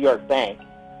from his New York bank,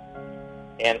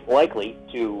 and likely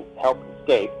to help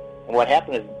escape. And what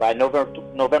happened is by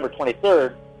November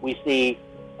 23rd, we see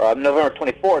November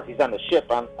 24th, he's on the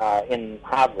ship in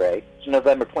Havre. So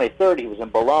November 23rd, he was in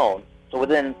Boulogne. So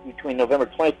between November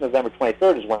 20th and November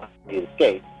 23rd is when he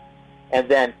escaped. And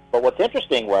then, but what's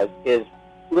interesting is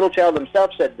Littlechild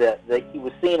himself said that he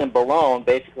was seen in Boulogne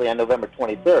basically on November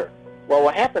 23rd. Well,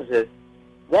 what happens is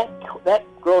that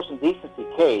gross indecency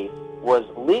case was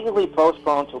legally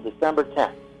postponed till December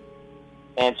 10th.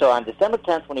 And so on December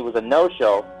 10th, when he was a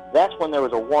no-show, that's when there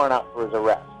was a warrant out for his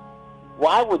arrest.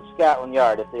 Why would Scotland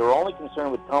Yard, if they were only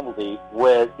concerned with Tumblety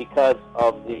because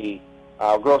of the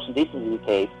gross indecency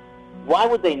case, why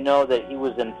would they know that he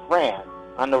was in France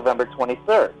on November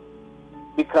 23rd?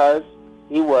 Because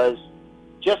he was,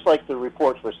 just like the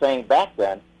reports were saying back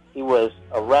then, he was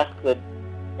arrested,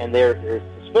 and their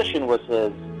suspicion was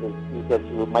because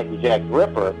he might be Jack the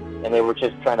Ripper, and they were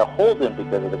just trying to hold him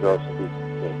because of the gross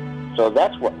indecency case. So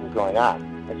that's what was going on.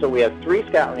 And so we have 3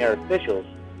 Scotland Yard officials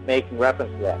making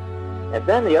reference to that. And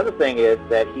then the other thing is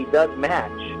that he does match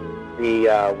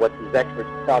what these experts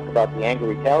talk about, the anger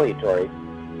retaliatory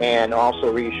and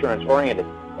also reassurance oriented.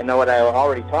 And then what I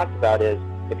already talked about is,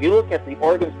 if you look at the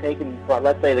organs taken,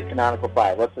 let's say the canonical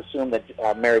 5, let's assume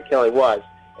that Mary Kelly was.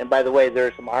 And by the way,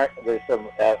 there's some I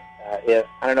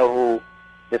don't know who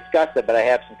discussed it, but I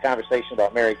have some conversation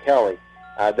about Mary Kelly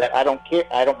that I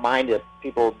don't mind if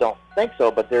people don't think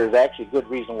so, but there's actually good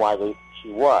reason why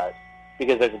she was,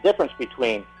 because there's a difference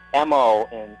between MO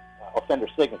and offender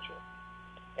signature.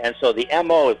 And so the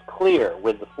MO is clear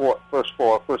with the first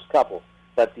couple,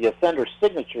 but the offender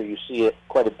signature, you see it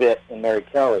quite a bit in Mary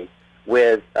Kelly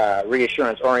with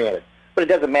reassurance oriented. But it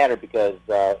doesn't matter because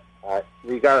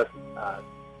regardless,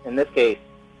 in this case,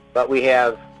 but we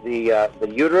have the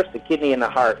uterus, the kidney, and the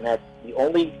heart, and that's the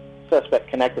only suspect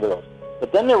connected to those.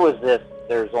 But then there was this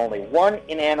there's only one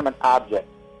inanimate object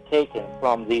taken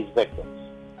from these victims,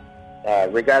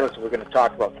 regardless if we're going to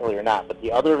talk about Tilly or not. But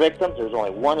the other victims, there's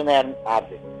only one inanimate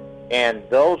object, and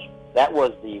that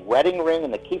was the wedding ring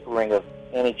and the keeper ring of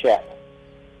Annie Chapman.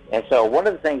 And so one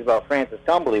of the things about Francis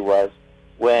Tumblety was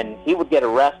when he would get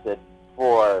arrested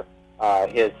for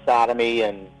his sodomy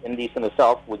and indecent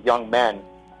assault with young men,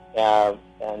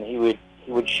 and he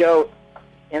would show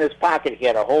in his pocket he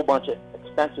had a whole bunch of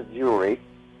expensive jewelry,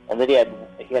 and that he had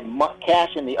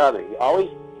cash in the other.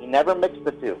 He never mixed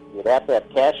the two. You'd have to have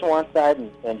cash on one side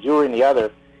and jewelry in the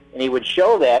other, and he would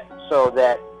show that so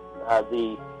that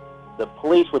the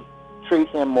police would treat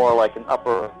him more like an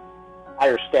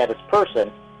higher status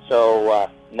person. So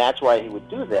and that's why he would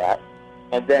do that.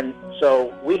 And then,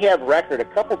 so we have record a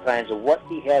couple times of what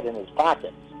he had in his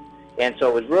pockets. And so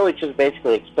it was really just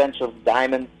basically expensive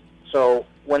diamonds. So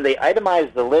when they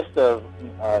itemized the list of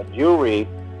jewelry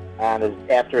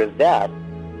after his death,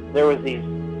 there was these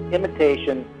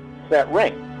imitation set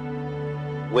rings,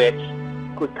 which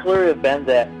could clearly have been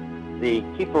the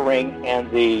keeper ring and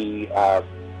the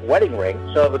wedding ring.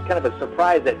 So it was kind of a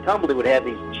surprise that Tumblety would have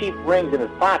these cheap rings in his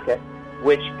pocket,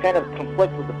 which kind of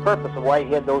conflict with the purpose of why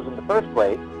he had those in the first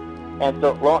place,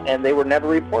 and they were never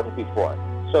reported before.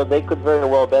 So they could very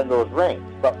well have been those rings.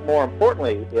 But more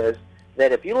importantly is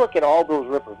that if you look at all those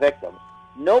Ripper victims,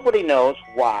 nobody knows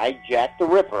why Jack the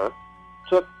Ripper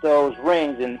took those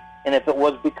rings, and if it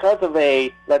was because of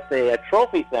let's say a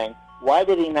trophy thing, why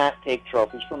did he not take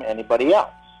trophies from anybody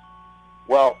else?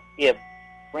 Well, if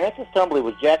Francis Tumblety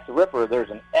was Jack the Ripper, there's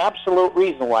an absolute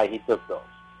reason why he took those.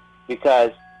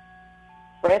 Because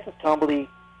Francis Tumblety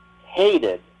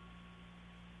hated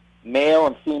male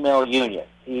and female union.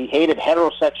 He hated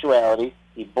heterosexuality.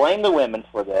 He blamed the women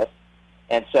for this.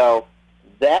 And so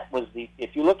that was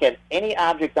if you look at any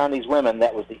object on these women,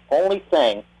 that was the only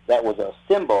thing that was a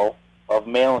symbol of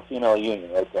male and female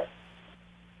union right there.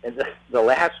 And the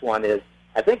last one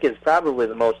I think is probably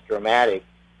the most dramatic,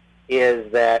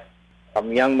 is that a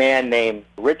young man named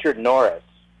Richard Norris,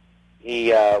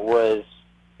 he was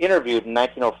interviewed in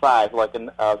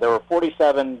 1905. There were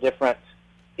 47 different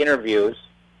interviews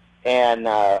and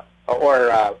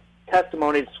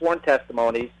testimonies, sworn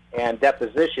testimonies, and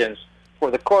depositions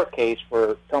for the court case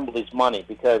for Tumblety's money,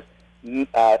 because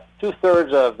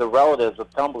 2/3 of the relatives of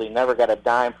Tumblety never got a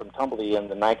dime from Tumblety in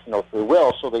the 1903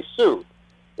 will, so they sued.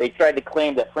 They tried to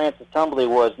claim that Francis Tumblety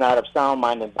was not of sound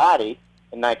mind and body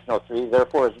in 1903,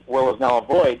 therefore his will is now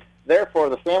void, therefore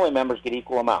the family members get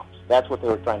equal amounts. That's what they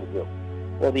were trying to do.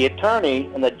 Well, the attorney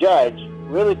and the judge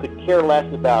really could care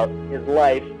less about his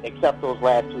life except those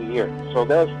last 2 years. So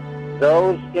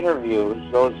those interviews,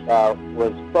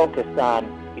 was focused on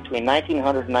between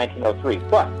 1900 and 1903.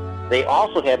 But they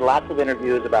also had lots of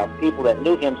interviews about people that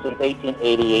knew him since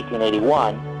 1880,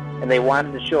 1881, and they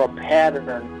wanted to show a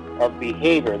pattern of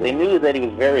behavior. They knew that he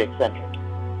was very eccentric,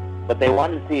 but they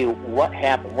wanted to see what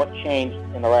happened, what changed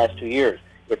in the last 2 years.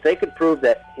 If they could prove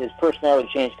that his personality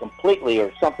changed completely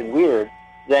or something weird,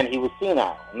 then he was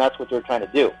senile, and that's what they were trying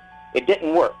to do. It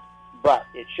didn't work, but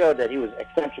it showed that he was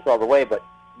eccentric all the way. But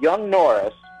young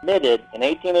Norris admitted in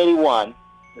 1881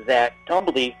 that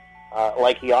Tumblety,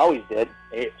 like he always did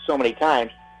so many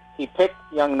times, he picked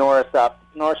young Norris up.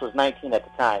 Norris was 19 at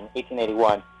the time,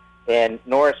 1881, and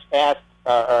Norris asked,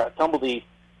 Tumblety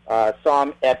saw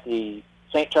him at the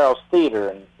St. Charles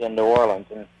Theater in New Orleans,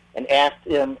 and asked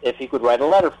him if he could write a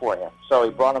letter for him. So he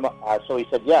brought him up. So he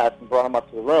said yes, and brought him up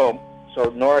to the room. So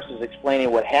Norris is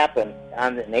explaining what happened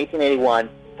in 1881.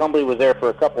 Tumblety was there for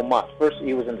a couple months. First,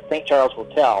 he was in the St. Charles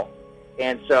Hotel,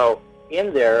 and so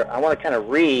in there, I want to kind of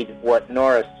read what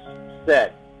Norris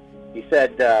said. He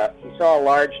said he saw a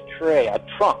large tray, a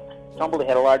trunk. Tumblety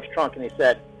had a large trunk, and he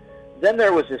said, then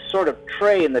there was this sort of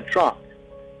tray in the trunk,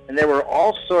 and there were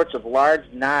all sorts of large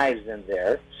knives in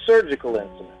there, surgical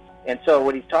instruments. And so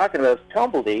what he's talking about is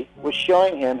Tumblety was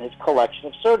showing him his collection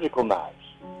of surgical knives.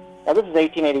 Now, this is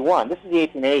 1881. This is the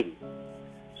 1880s.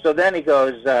 So then he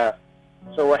goes,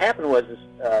 so what happened was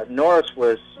Norris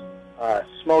was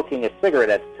smoking a cigarette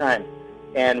at the time,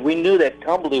 and we knew that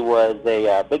Tumblety was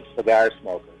a big cigar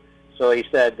smoker. So he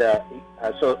said,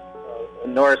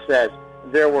 Norris says,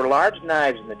 there were large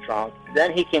knives in the trunk.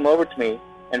 Then he came over to me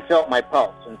and felt my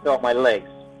pulse and felt my legs.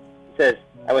 He says,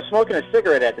 I was smoking a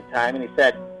cigarette at the time, and he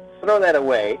said, throw that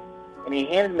away. And he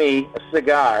handed me a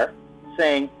cigar,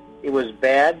 saying it was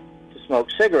bad to smoke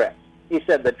cigarettes. He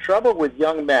said, the trouble with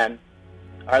young men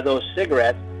are those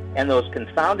cigarettes and those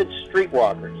confounded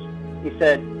streetwalkers. He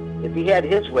said, if he had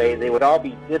his way, they would all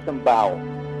be disemboweled.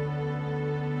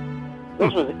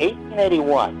 This was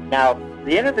 1881. Now,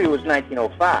 the interview was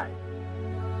 1905.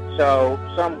 So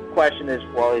some question is,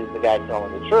 well, is the guy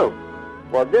telling the truth?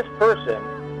 Well, this person,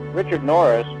 Richard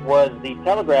Norris, was the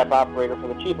telegraph operator for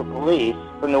the chief of police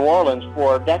for New Orleans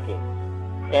for decades.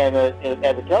 And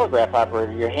as a telegraph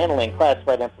operator, you're handling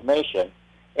classified information.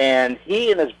 And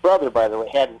he and his brother, by the way,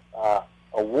 had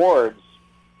awards.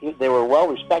 They were well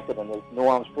respected in the New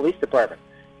Orleans Police Department.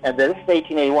 And this is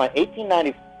 1881.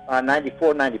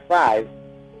 1894, 95.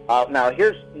 Now,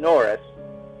 here's Norris.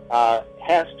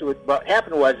 What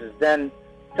happened was then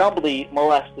Tumblety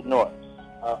molested Norris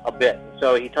a bit.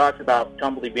 So he talks about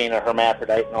Tumblety being a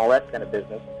hermaphrodite and all that kind of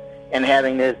business, and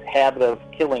having this habit of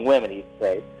killing women, he'd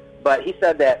say. But he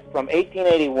said that from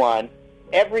 1881,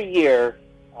 every year,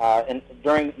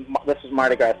 this is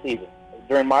Mardi Gras season.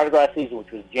 During Mardi Gras season,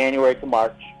 which was January to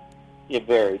March, it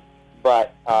varied.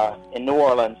 But in New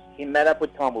Orleans, he met up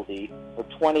with Tumblety for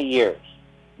 20 years.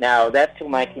 Now, that's till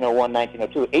 1901,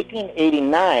 1902.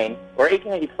 1889, or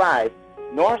 1885,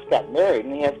 Norris got married,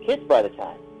 and he has kids by the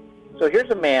time. So here's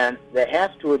a man that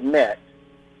has to admit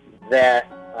that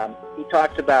he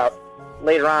talks about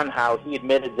later on how he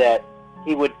admitted that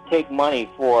he would take money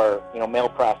for, male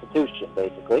prostitution,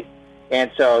 basically.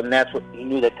 And that's what he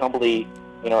knew, that Tumblety,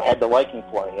 had the liking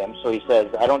for him. So he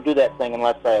says, I don't do that thing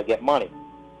unless I get money.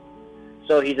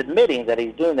 So he's admitting that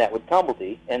he's doing that with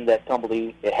Tumblety, and that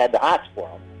Tumblety had the hots for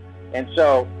him. And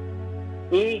so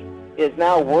he is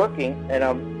now working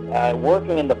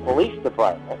in the police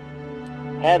department,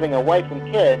 having a wife and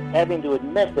kids, having to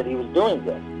admit that he was doing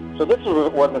this. So this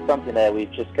wasn't something that we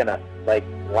just kind of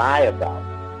lie about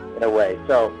in a way.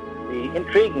 So the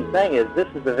intriguing thing is, this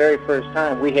is the very first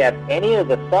time we have any of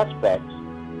the suspects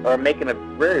are making a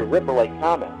very Ripper-like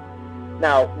comment.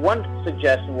 Now, one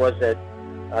suggestion was that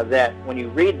when you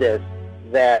read this,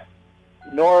 that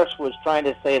Norris was trying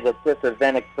to say that this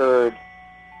event occurred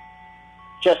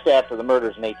just after the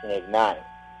murders in 1889.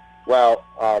 Well,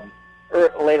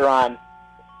 later on,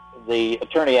 the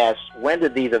attorney asked, when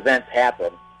did these events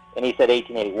happen? And he said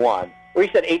 1881. Or he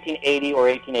said 1880 or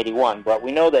 1881, but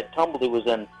we know that Tumblety was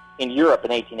in Europe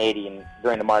in 1880 and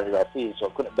during the Mardi Gras season, so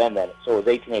it couldn't have been that. So it was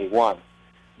 1881.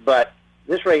 But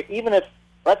this rate, even if,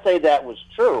 let's say that was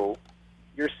true,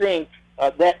 you're seeing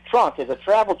that trunk is a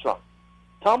travel trunk.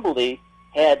 Tumblety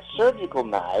had surgical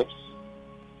knives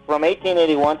from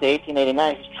 1881 to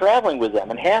 1889. He's traveling with them,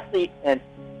 and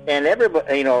and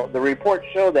everybody, the reports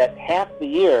show that half the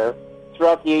year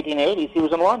throughout the 1880s he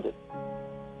was in London.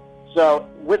 So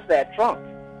with that trunk.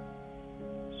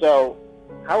 So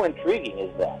how intriguing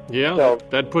is that? Yeah, so,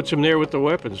 that puts him there with the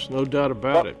weapons, no doubt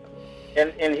about it.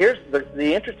 And here's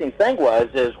the interesting thing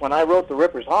is when I wrote The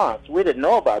Ripper's Haunts, we didn't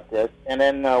know about this, and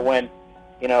then when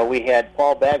we had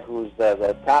Paul Begg, who's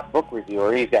the top book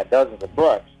reviewer. He's got dozens of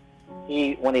books.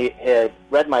 When he had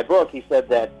read my book, he said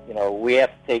that, we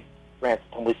have to take Francis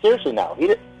Tumblety seriously now.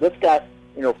 This guy,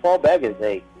 Paul Begg is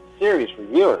a serious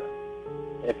reviewer.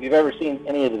 If you've ever seen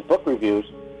any of his book reviews,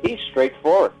 he's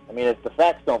straightforward. I mean, if the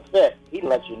facts don't fit, he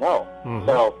lets you know. Mm-hmm.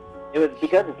 So it was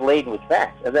because it's laden with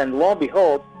facts. And then, lo and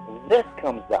behold, this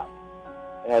comes up.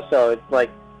 So it's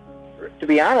like, to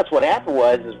be honest, what happened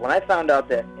is when I found out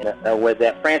that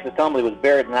that Francis Tumblety was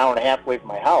buried an hour and a half away from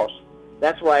my house,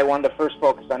 that's why I wanted to first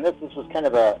focus on this. This was kind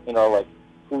of a,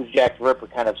 who's Jack the Ripper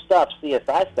kind of stuff,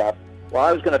 CSI stuff. Well,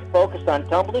 I was going to focus on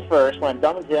Tumblety first. When I'm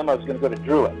done with him, I was going to go to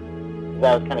Druid, because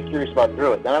I was kind of curious about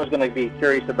Druid. Then I was going to be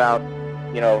curious about,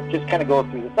 just kind of go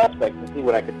through the suspects and see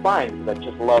what I could find, because I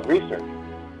just love research.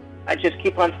 I just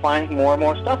keep on finding more and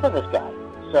more stuff on this guy.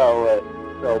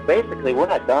 So basically, we're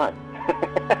not done.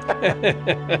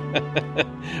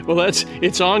 Well,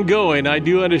 it's ongoing. I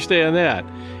do understand that.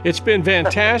 It's been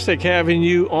fantastic having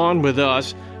you on with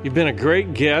us. You've been a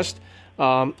great guest.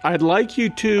 I'd like you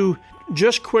to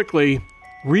just quickly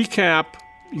recap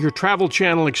your Travel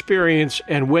Channel experience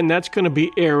and when that's going to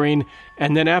be airing.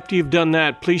 And then after you've done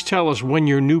that, please tell us when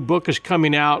your new book is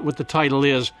coming out, what the title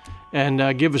is,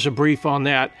 and give us a brief on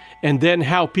that. And then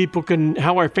how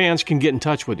our fans can get in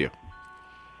touch with you.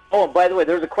 Oh, and by the way,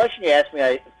 there's a question you asked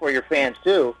me for your fans,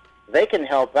 too. They can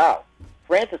help out.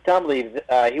 Francis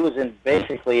Tumblety, he was in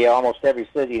basically almost every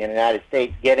city in the United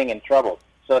States getting in trouble.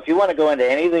 So if you want to go into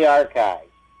any of the archives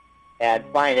and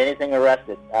find anything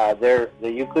arrested,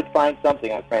 you could find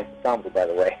something on Francis Tumblety, by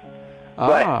the way.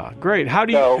 Great. How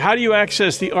do you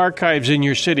access the archives in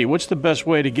your city? What's the best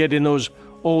way to get in those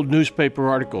old newspaper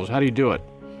articles? How do you do it?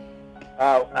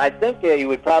 I think you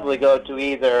would probably go to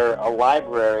either a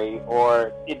library,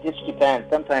 or it just depends.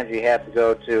 Sometimes you have to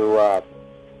go to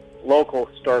local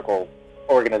historical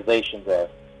organizations there,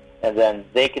 and then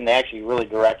they can actually really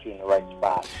direct you in the right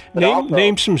spot.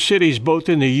 Name some cities both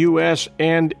in the U.S.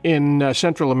 and in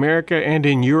Central America and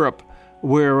in Europe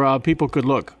where people could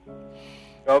look.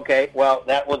 Okay, well,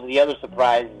 that was the other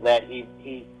surprise, that he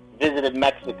visited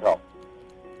Mexico.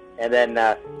 And then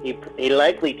he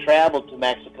likely traveled to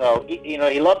Mexico.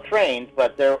 He loved trains,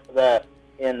 but Mexico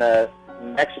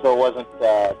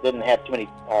didn't have too many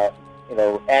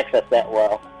access that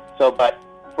well. So, but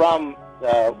from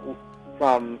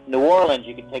New Orleans,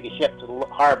 you could take a ship to the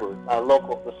harbor,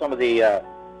 some of the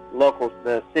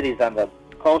cities on the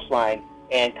coastline,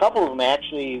 and a couple of them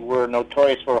actually were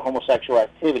notorious for homosexual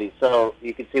activity. So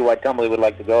you can see why Tumblety would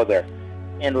like to go there.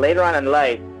 And later on in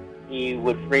life, he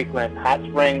would frequent Hot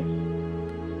Springs,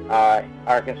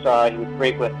 Arkansas. He would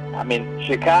frequent,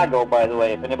 Chicago, by the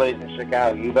way. If anybody's in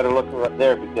Chicago, you better look up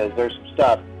there, because there's some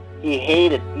stuff. He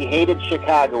hated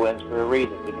Chicagoans for a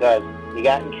reason, because he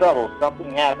got in trouble.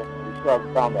 Something happened, and he still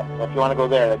hasn't found that. So if you want to go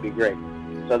there, that'd be great.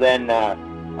 So then,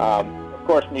 of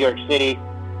course, New York City,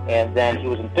 and then he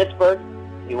was in Pittsburgh.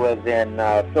 He was in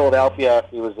Philadelphia.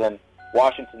 He was in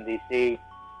Washington, D.C.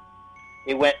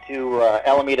 He went to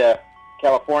Alameda,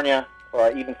 California,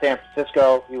 or even San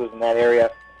Francisco. He was in that area.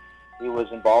 He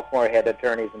was in Baltimore. He had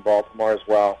attorneys in Baltimore as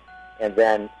well. And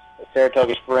then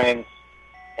Saratoga Springs.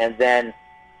 And then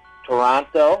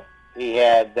Toronto. He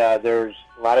had, there's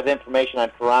a lot of information on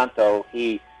Toronto.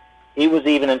 He was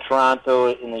even in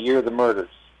Toronto in the year of the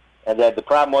murders. And the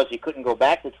problem was he couldn't go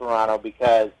back to Toronto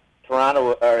because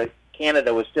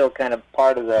Canada was still kind of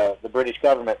part of the British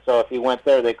government. So if he went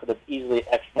there, they could have easily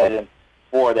extradited him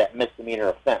for that misdemeanor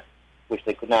offense, which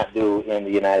they could not do in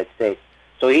the United States.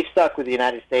 So he stuck with the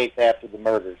United States after the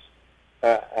murders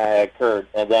occurred,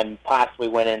 and then possibly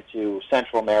went into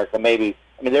Central America.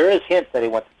 There is hints that he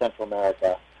went to Central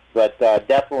America, but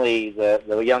definitely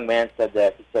the young man said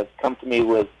that. He said, "Come to me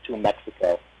to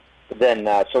Mexico." But then,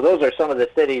 so those are some of the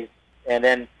cities, and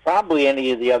then probably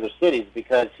any of the other cities,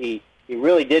 because he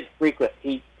really did frequent.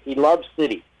 He loved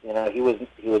cities. He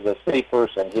was a city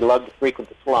person. He loved to frequent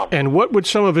the slums. And what would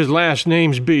some of his last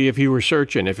names be if you were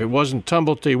searching? If it wasn't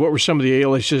Tumblety, what were some of the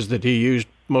aliases that he used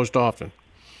most often?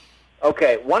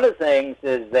 Okay, one of the things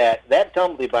is that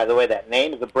Tumblety, by the way, that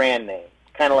name is a brand name,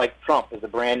 kind of like Trump is a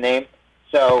brand name.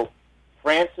 So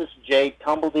Francis J.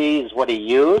 Tumblety is what he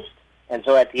used, and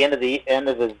so at the end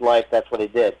of his life, that's what he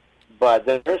did. But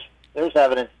there's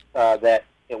evidence that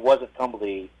it wasn't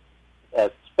Tumblety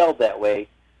spelled that way,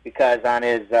 because on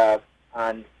his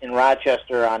in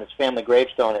Rochester, on his family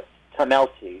gravestone, it's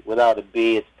Tumblety without a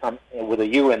B. It's with a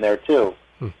U in there too.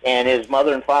 And his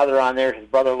mother and father on there. His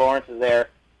brother Lawrence is there.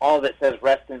 All of it says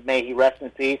may he rest in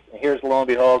peace. And here's, lo and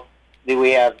behold,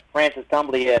 we have Francis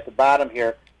Tumblety at the bottom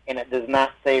here, and it does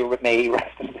not say may he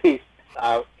rest in peace.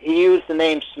 He used the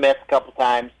name Smith a couple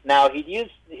times. Now here's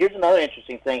another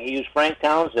interesting thing. He used Frank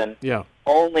Townsend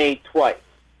only twice.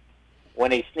 When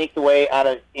he sneaked away out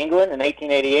of England in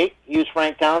 1888, he used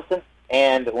Frank Townsend,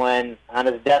 and when on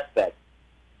his deathbed,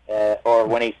 or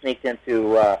when he sneaked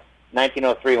into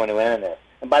 1903 when he went in there.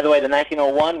 And by the way, the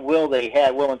 1901 will they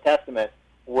had, will and testament,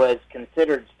 was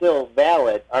considered still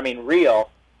valid, real,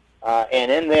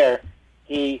 and in there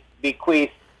he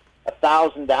bequeathed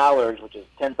 $1,000, which is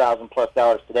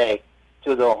 $10,000+ today,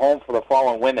 to the Home for the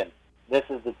Fallen Women. This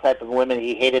is the type of women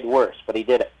he hated worse, but he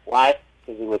did it. Why?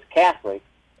 Because he was Catholic.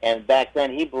 And back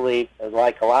then he believed,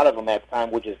 like a lot of them at the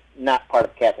time, which is not part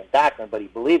of Catholic doctrine, but he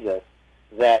believed this,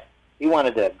 that he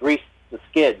wanted to grease the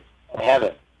skids of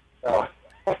heaven. So,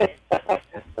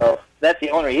 so that's the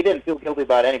only. He didn't feel guilty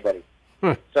about anybody.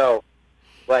 So,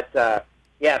 but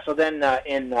so then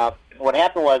what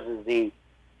happened was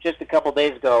just a couple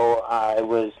days ago, I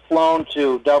was flown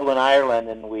to Dublin, Ireland,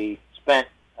 and we spent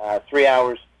 3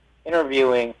 hours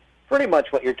interviewing pretty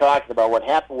much what you're talking about. What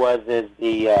happened was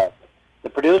the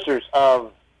producers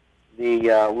of the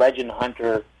Legend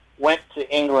Hunter went to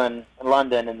England and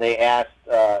London, and they asked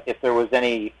if there was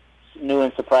any new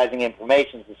and surprising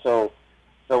information. So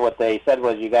what they said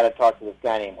was, you got to talk to this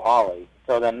guy named Hawley.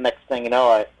 So then next thing you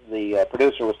know, the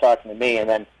producer was talking to me, and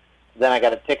then I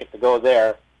got a ticket to go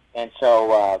there. And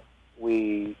so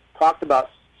we talked about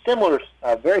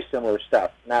very similar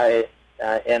stuff. Now,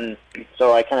 and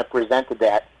so I kind of presented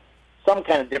that. Some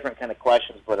kind of different kind of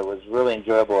questions, but it was really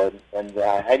enjoyable, and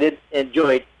I did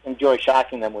enjoy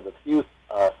shocking them with a few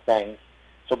things.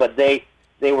 So, but they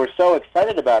were so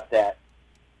excited about that,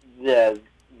 their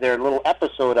little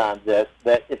episode on this,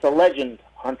 that it's a Legend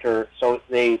Hunter. So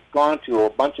they've gone to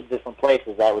a bunch of different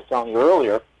places, I was telling you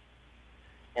earlier,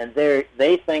 and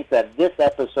they think that this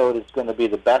episode is going to be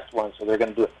the best one, so they're going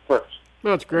to do it first.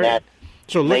 That's great.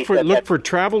 So look for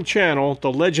Travel Channel,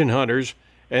 the Legend Hunters.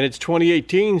 And it's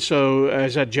 2018, so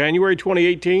is that January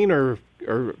 2018 or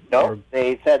No,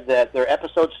 they said that their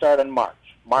episodes start in March.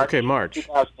 Okay, March.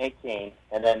 2018,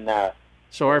 and then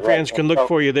So our fans can look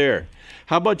for you there.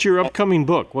 How about your upcoming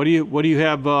book? What do you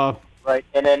have? Right,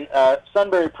 and then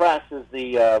Sunbury Press is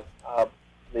the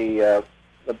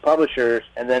publishers,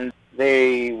 and then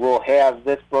they will have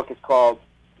this book. It's called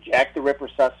Jack the Ripper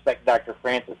Suspect, Dr.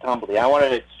 Francis Tumblety. I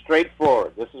wanted it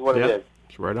straightforward. This is what it is.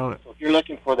 It's right on it. So if you're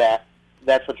looking for that,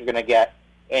 that's what you're going to get.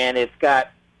 And it's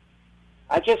got,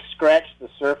 I just scratched the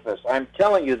surface. I'm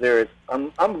telling you, there is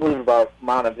an unbelievable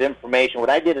amount of information. What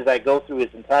I did is I go through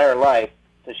his entire life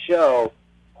to show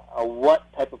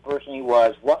what type of person he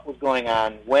was, what was going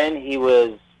on, when he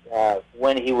was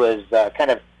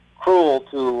kind of cruel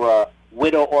to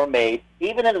widow or maid.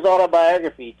 Even in his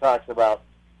autobiography, he talks about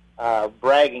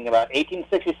bragging about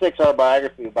 1866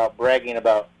 autobiography about bragging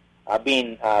about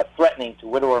being threatening to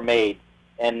widow or maid,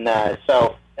 and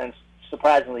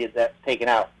surprisingly, that's taken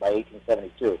out by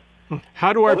 1872.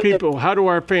 How do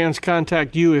our fans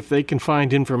contact you if they can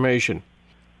find information?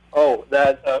 Oh,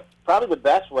 probably the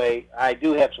best way. I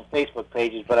do have some Facebook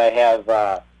pages, but I have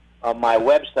my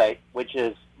website, which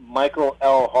is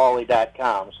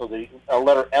michaellhawley.com. So the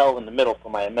letter L in the middle for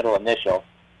my middle initial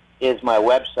is my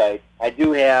website. I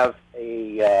do have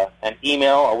a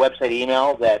website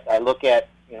email that I look at,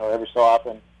 every so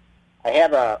often. I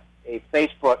have a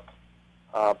Facebook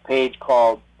page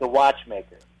called The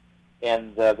Watchmaker,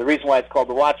 and the reason why it's called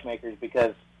The Watchmaker is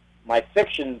because my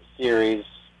fiction series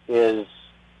is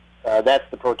that's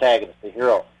the protagonist, the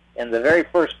hero, and the very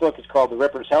first book is called The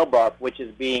Ripper's Hellbroth, which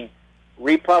is being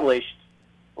republished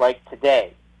like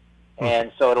today,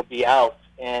 and so it'll be out,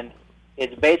 and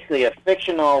it's basically a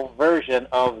fictional version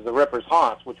of The Ripper's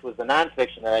Haunts, which was the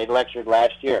nonfiction that I lectured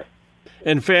last year.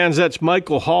 And fans, that's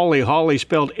Michael Hawley. Hawley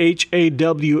spelled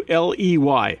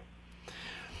Hawley.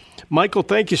 Michael,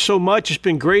 thank you so much. It's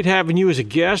been great having you as a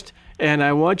guest, and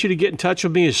I want you to get in touch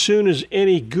with me as soon as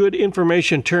any good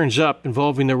information turns up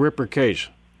involving the Ripper case.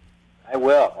 I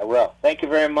will. Thank you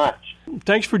very much.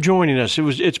 Thanks for joining us.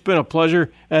 It's been a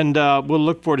pleasure, and we'll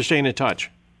look forward to staying in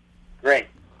touch. Great.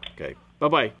 Okay.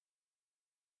 Bye-bye.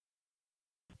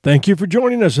 Thank you for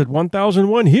joining us at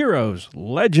 1001 Heroes,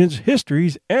 Legends,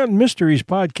 Histories, and Mysteries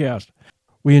podcast.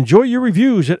 We enjoy your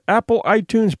reviews at Apple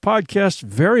iTunes Podcasts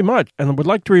very much, and would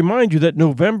like to remind you that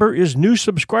November is new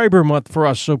subscriber month for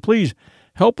us, so please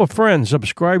help a friend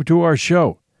subscribe to our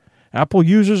show. Apple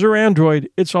users or Android,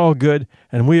 it's all good,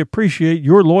 and we appreciate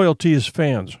your loyalty as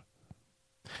fans.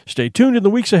 Stay tuned in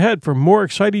the weeks ahead for more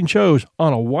exciting shows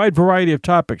on a wide variety of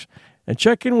topics, and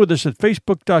check in with us at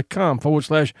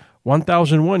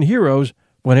facebook.com/1001 Heroes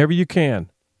whenever you can.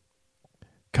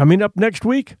 Coming up next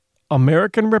week,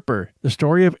 American Ripper, the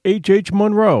story of H.H.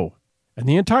 Monroe. And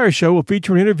the entire show will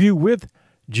feature an interview with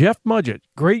Jeff Mudgett,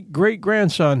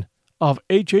 great-great-grandson of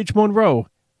H.H. Monroe,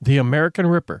 the American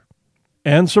Ripper.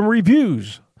 And some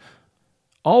reviews.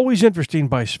 Always interesting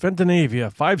by Scandinavia,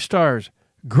 5 stars.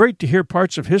 Great to hear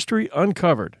parts of history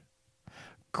uncovered.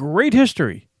 Great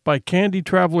history by Candy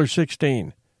Traveler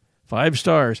 16. 5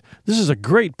 stars. This is a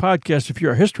great podcast if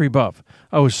you're a history buff.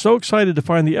 I was so excited to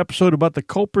find the episode about the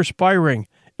Culper spy ring.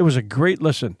 It was a great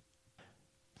listen.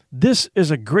 This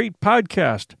is a great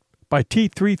podcast by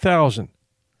T3000.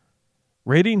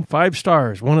 Rating 5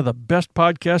 stars. One of the best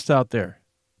podcasts out there.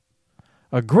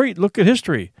 A great look at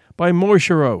history by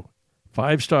Moishiro.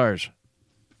 5 stars.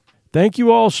 Thank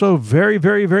you all so very,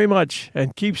 very, very much,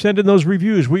 and keep sending those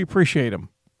reviews. We appreciate them.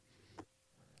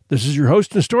 This is your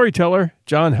host and storyteller,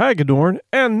 John Hagedorn,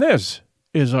 and this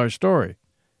is our story.